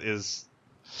nerdiness that is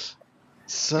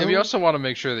so... Yeah, we also want to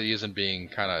make sure that he isn't being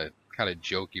kind of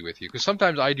jokey with you. Because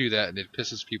sometimes I do that and it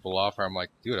pisses people off, or I'm like,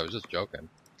 dude, I was just joking.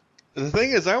 The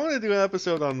thing is, I want to do an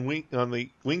episode on the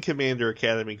Wing Commander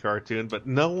Academy cartoon, but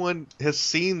no one has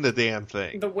seen the damn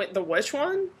thing. The which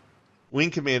one?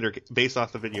 Wing Commander, based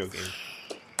off the video game.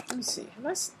 Let me see.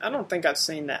 I don't think I've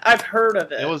seen that. I've heard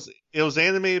of it. It was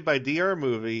animated by DR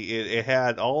Movie. It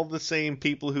had all the same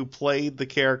people who played the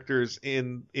characters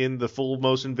in the full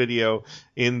motion video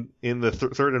in the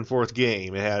third and fourth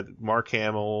game. It had Mark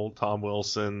Hamill, Tom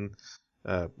Wilson,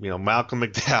 Malcolm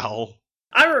McDowell.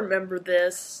 I remember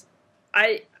this.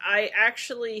 I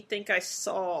actually think I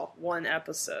saw one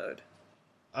episode.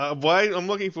 What I'm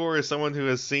looking for is someone who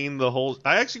has seen the whole...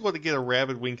 I actually want to get a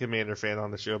rabid Wing Commander fan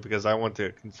on the show because I want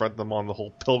to confront them on the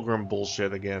whole Pilgrim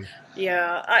bullshit again.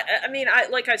 Yeah, I mean,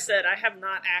 like I said, I have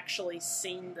not actually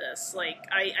seen this. Like,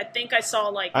 I think I saw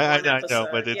one episode. I know,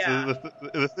 but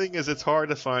the thing is, it's hard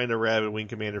to find a rabid Wing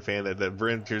Commander fan that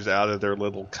ventures out of their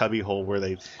little cubbyhole where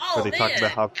they talk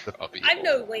about how... I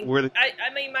know Wing...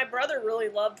 I mean, my brother really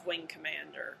loved Wing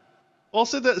Commander. Well,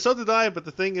 so did I, but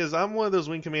the thing is, I'm one of those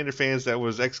Wing Commander fans that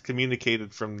was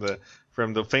excommunicated from the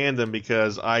fandom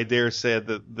because I dare said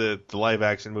that the live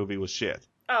action movie was shit.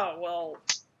 Oh well.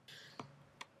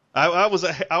 I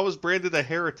was branded a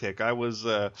heretic. I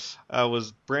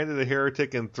was branded a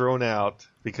heretic and thrown out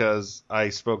because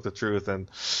I spoke the truth. The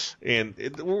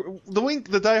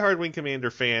diehard Wing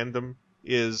Commander fandom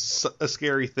is a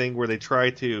scary thing where they try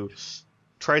to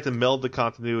tried to meld the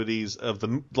continuities of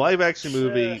the live-action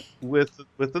movie with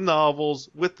the novels,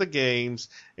 with the games,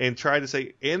 and try to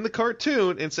say, in the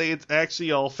cartoon, and say it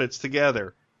actually all fits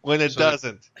together, when it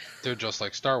doesn't. They're just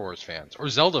like Star Wars fans, or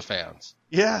Zelda fans.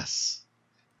 Yes!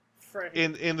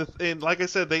 And like I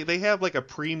said, they have like a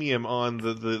premium on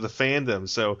the fandom,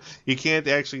 so you can't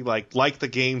actually like the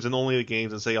games and only the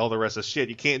games and say all the rest is shit.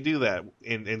 You can't do that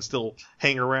and still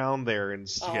hang around there and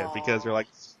shit, because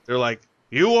they're like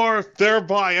you are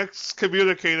thereby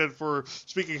excommunicated for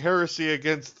speaking heresy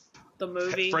against the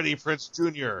movie Freddie Prinze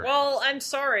Jr. Well, I'm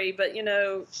sorry, but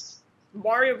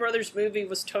Mario Brothers movie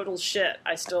was total shit.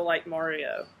 I still like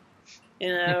Mario.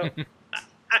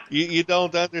 You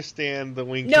don't understand the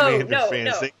Wing Commander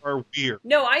fans. They are weird.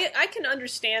 No, I can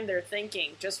understand their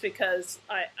thinking, just because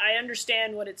I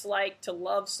understand what it's like to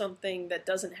love something that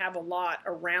doesn't have a lot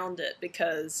around it,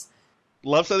 because...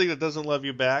 Love something that doesn't love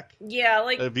you back? Yeah,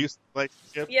 like... Abusive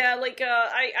relationship? Yeah, like,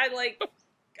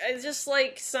 I just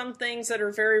like some things that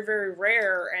are very, very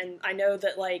rare, and I know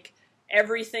that, like,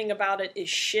 everything about it is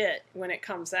shit when it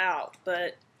comes out,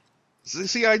 but...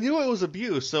 See, I knew it was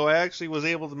abuse, so I actually was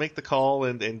able to make the call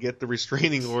and get the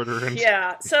restraining order.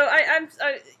 Yeah, so I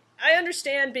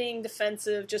understand being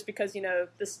defensive, just because,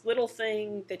 this little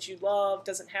thing that you love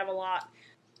doesn't have a lot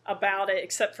about it,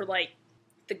 except for, like,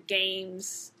 the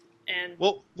games. And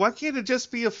well, why can't it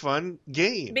just be a fun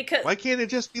game? Why can't it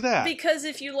just be that? Because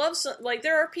if you love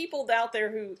there are people out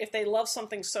there who, if they love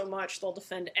something so much, they'll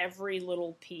defend every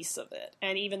little piece of it.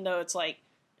 And even though it's like,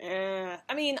 I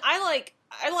mean, I like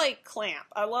Clamp.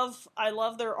 I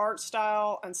love their art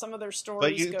style and some of their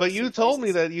stories. But you told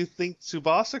me that you think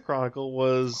Tsubasa Chronicle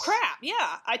was crap. Yeah,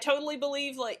 I totally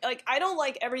believe like I don't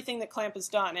like everything that Clamp has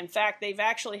done. In fact, they've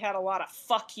actually had a lot of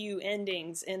fuck you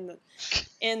endings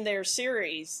in their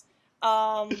series.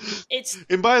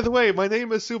 And by the way, my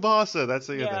name is Tsubasa. That's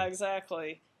the yeah,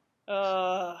 exactly.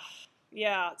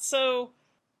 Yeah. So,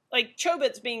 like,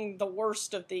 Chobits being the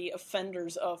worst of the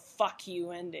offenders of fuck you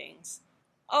endings.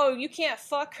 Oh, you can't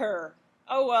fuck her.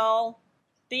 Oh well,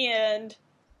 the end.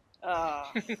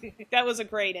 That was a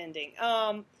great ending.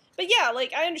 But yeah,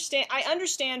 like I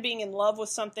understand being in love with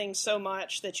something so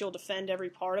much that you'll defend every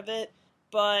part of it.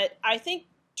 But I think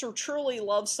to truly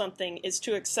love something is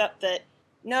to accept that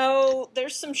no,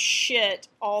 there's some shit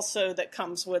also that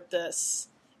comes with this,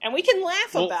 and we can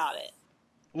laugh about it.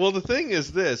 Well, the thing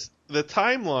is this. The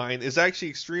timeline is actually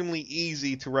extremely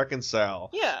easy to reconcile.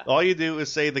 Yeah. All you do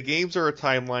is say the games are a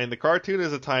timeline, the cartoon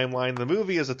is a timeline, the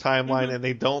movie is a timeline, and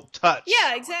they don't touch.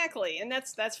 Yeah, exactly. And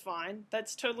that's fine.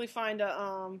 That's totally fine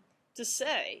to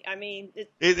say. I mean,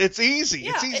 it's easy.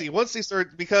 Yeah, it's easy. Once they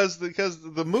start, because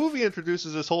the movie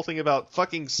introduces this whole thing about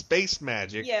fucking space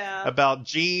magic. Yeah. About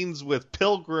genes with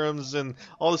pilgrims and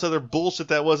all this other bullshit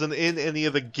that wasn't in any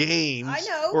of the games. I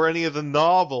know. Or any of the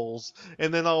novels.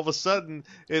 And then all of a sudden,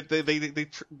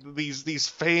 these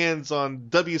fans on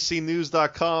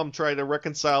WCNews.com try to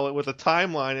reconcile it with a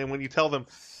timeline, and when you tell them,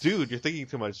 dude, you're thinking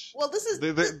too much. Well, this is...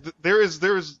 There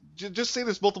is just say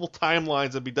there's multiple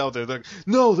timelines and be done with it. They're like,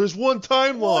 no, there's one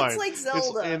timeline. Well, it's like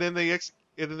Zelda. And then they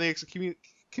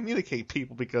communicate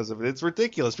people because of it. It's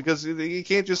ridiculous, because you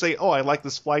can't just say, oh, I like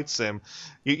this flight sim.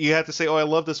 You have to say, oh, I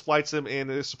love this flight sim,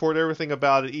 and support everything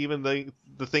about it, even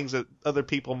the things that other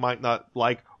people might not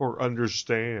like or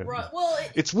understand. Right. Well,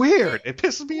 it's weird. It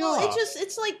pisses me off.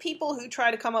 It's like people who try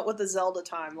to come up with a Zelda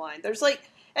timeline. There's like,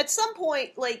 at some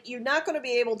point, like, you're not going to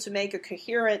be able to make a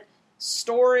coherent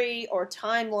story or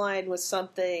timeline with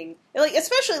something, like,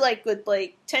 especially like with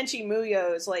like Tenchi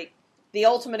Muyo is like the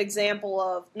ultimate example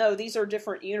of, no, these are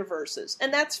different universes,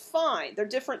 and that's fine. They're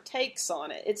different takes on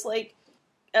it. It's like,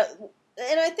 and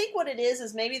I think what it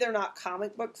is maybe they're not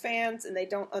comic book fans and they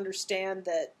don't understand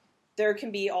that there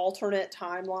can be alternate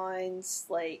timelines,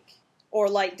 like, or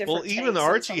like different. Well, even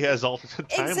Archie has alternate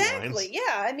timelines. Exactly.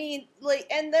 Yeah. I mean,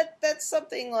 like, and that's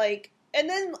something like. And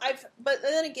then but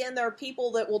then again, there are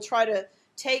people that will try to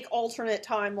take alternate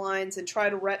timelines and try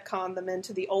to retcon them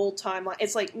into the old timeline.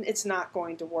 It's like, it's not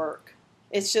going to work.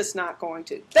 It's just not going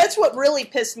to. That's what really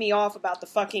pissed me off about the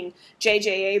fucking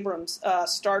J.J. Abrams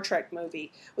Star Trek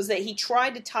movie, was that he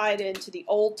tried to tie it into the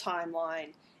old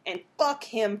timeline, and fuck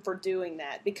him for doing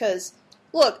that. Because,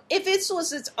 look, if it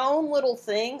was its own little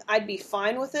thing, I'd be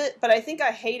fine with it, but I think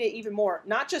I hate it even more.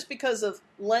 Not just because of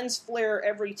lens flare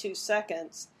every 2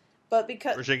 seconds, but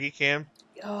because... Or shaky cam?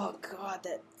 Oh, God,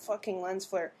 that fucking lens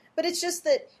flare. But it's just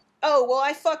that, oh, well,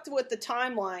 I fucked with the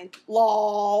timeline.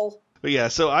 Lol. But yeah,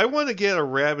 so I want to get a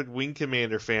rabid Wing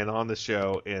Commander fan on the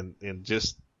show and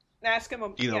just... Ask him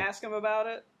about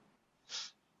it?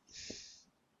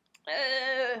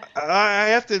 I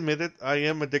have to admit it. I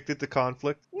am addicted to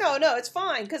conflict. No, it's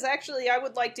fine because actually, I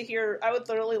would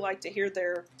really like to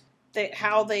hear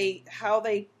how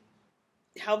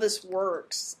this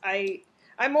works.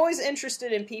 I'm always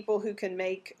interested in people who can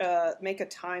make a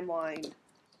timeline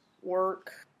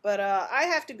work. But I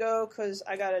have to go because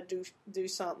I gotta do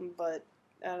something.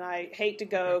 And I hate to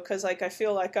go because I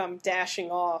feel like I'm dashing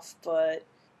off. But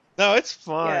no, it's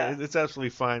fine. Yeah. It's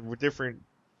absolutely fine. We're different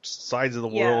sides of the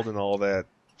world and all that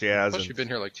jazz. Plus, you've been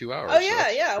here like 2 hours. Oh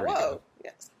yeah. Whoa.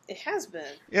 Yes, it has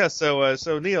been. Yeah.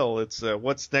 So Neil, it's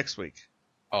what's next week?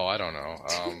 Oh, I don't know.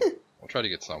 We'll try to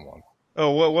get someone. Oh,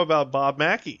 what about Bob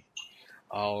Mackey?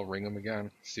 I'll ring him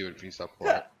again. See what he's up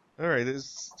for. All right.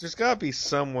 There's got to be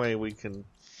some way we can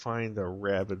find a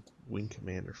rabid Wing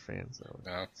Commander fans though.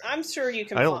 No. I'm sure you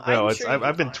can. I don't know.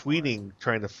 I've been tweeting tweeting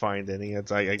trying to find any.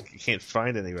 I can't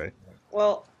find anybody.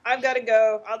 Well, I've got to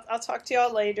go. I'll talk to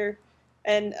y'all later.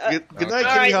 And good night,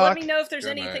 all Kitty right, Hawk. let me know if there's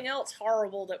Good anything night. else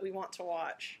horrible that we want to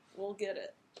watch. We'll get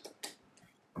it.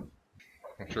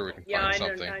 I'm sure we can Yeah, find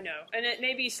something. I know. And it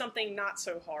may be something not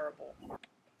so horrible.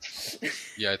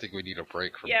 Yeah, I think we need a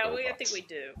break from Yeah, GoBots. I think we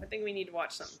do. I think we need to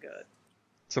watch something good.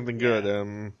 Something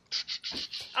good.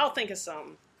 I'll think of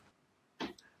something.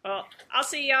 Well, I'll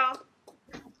see y'all.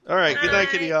 All right. Good night,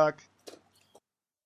 Bye. Kitty Hawk.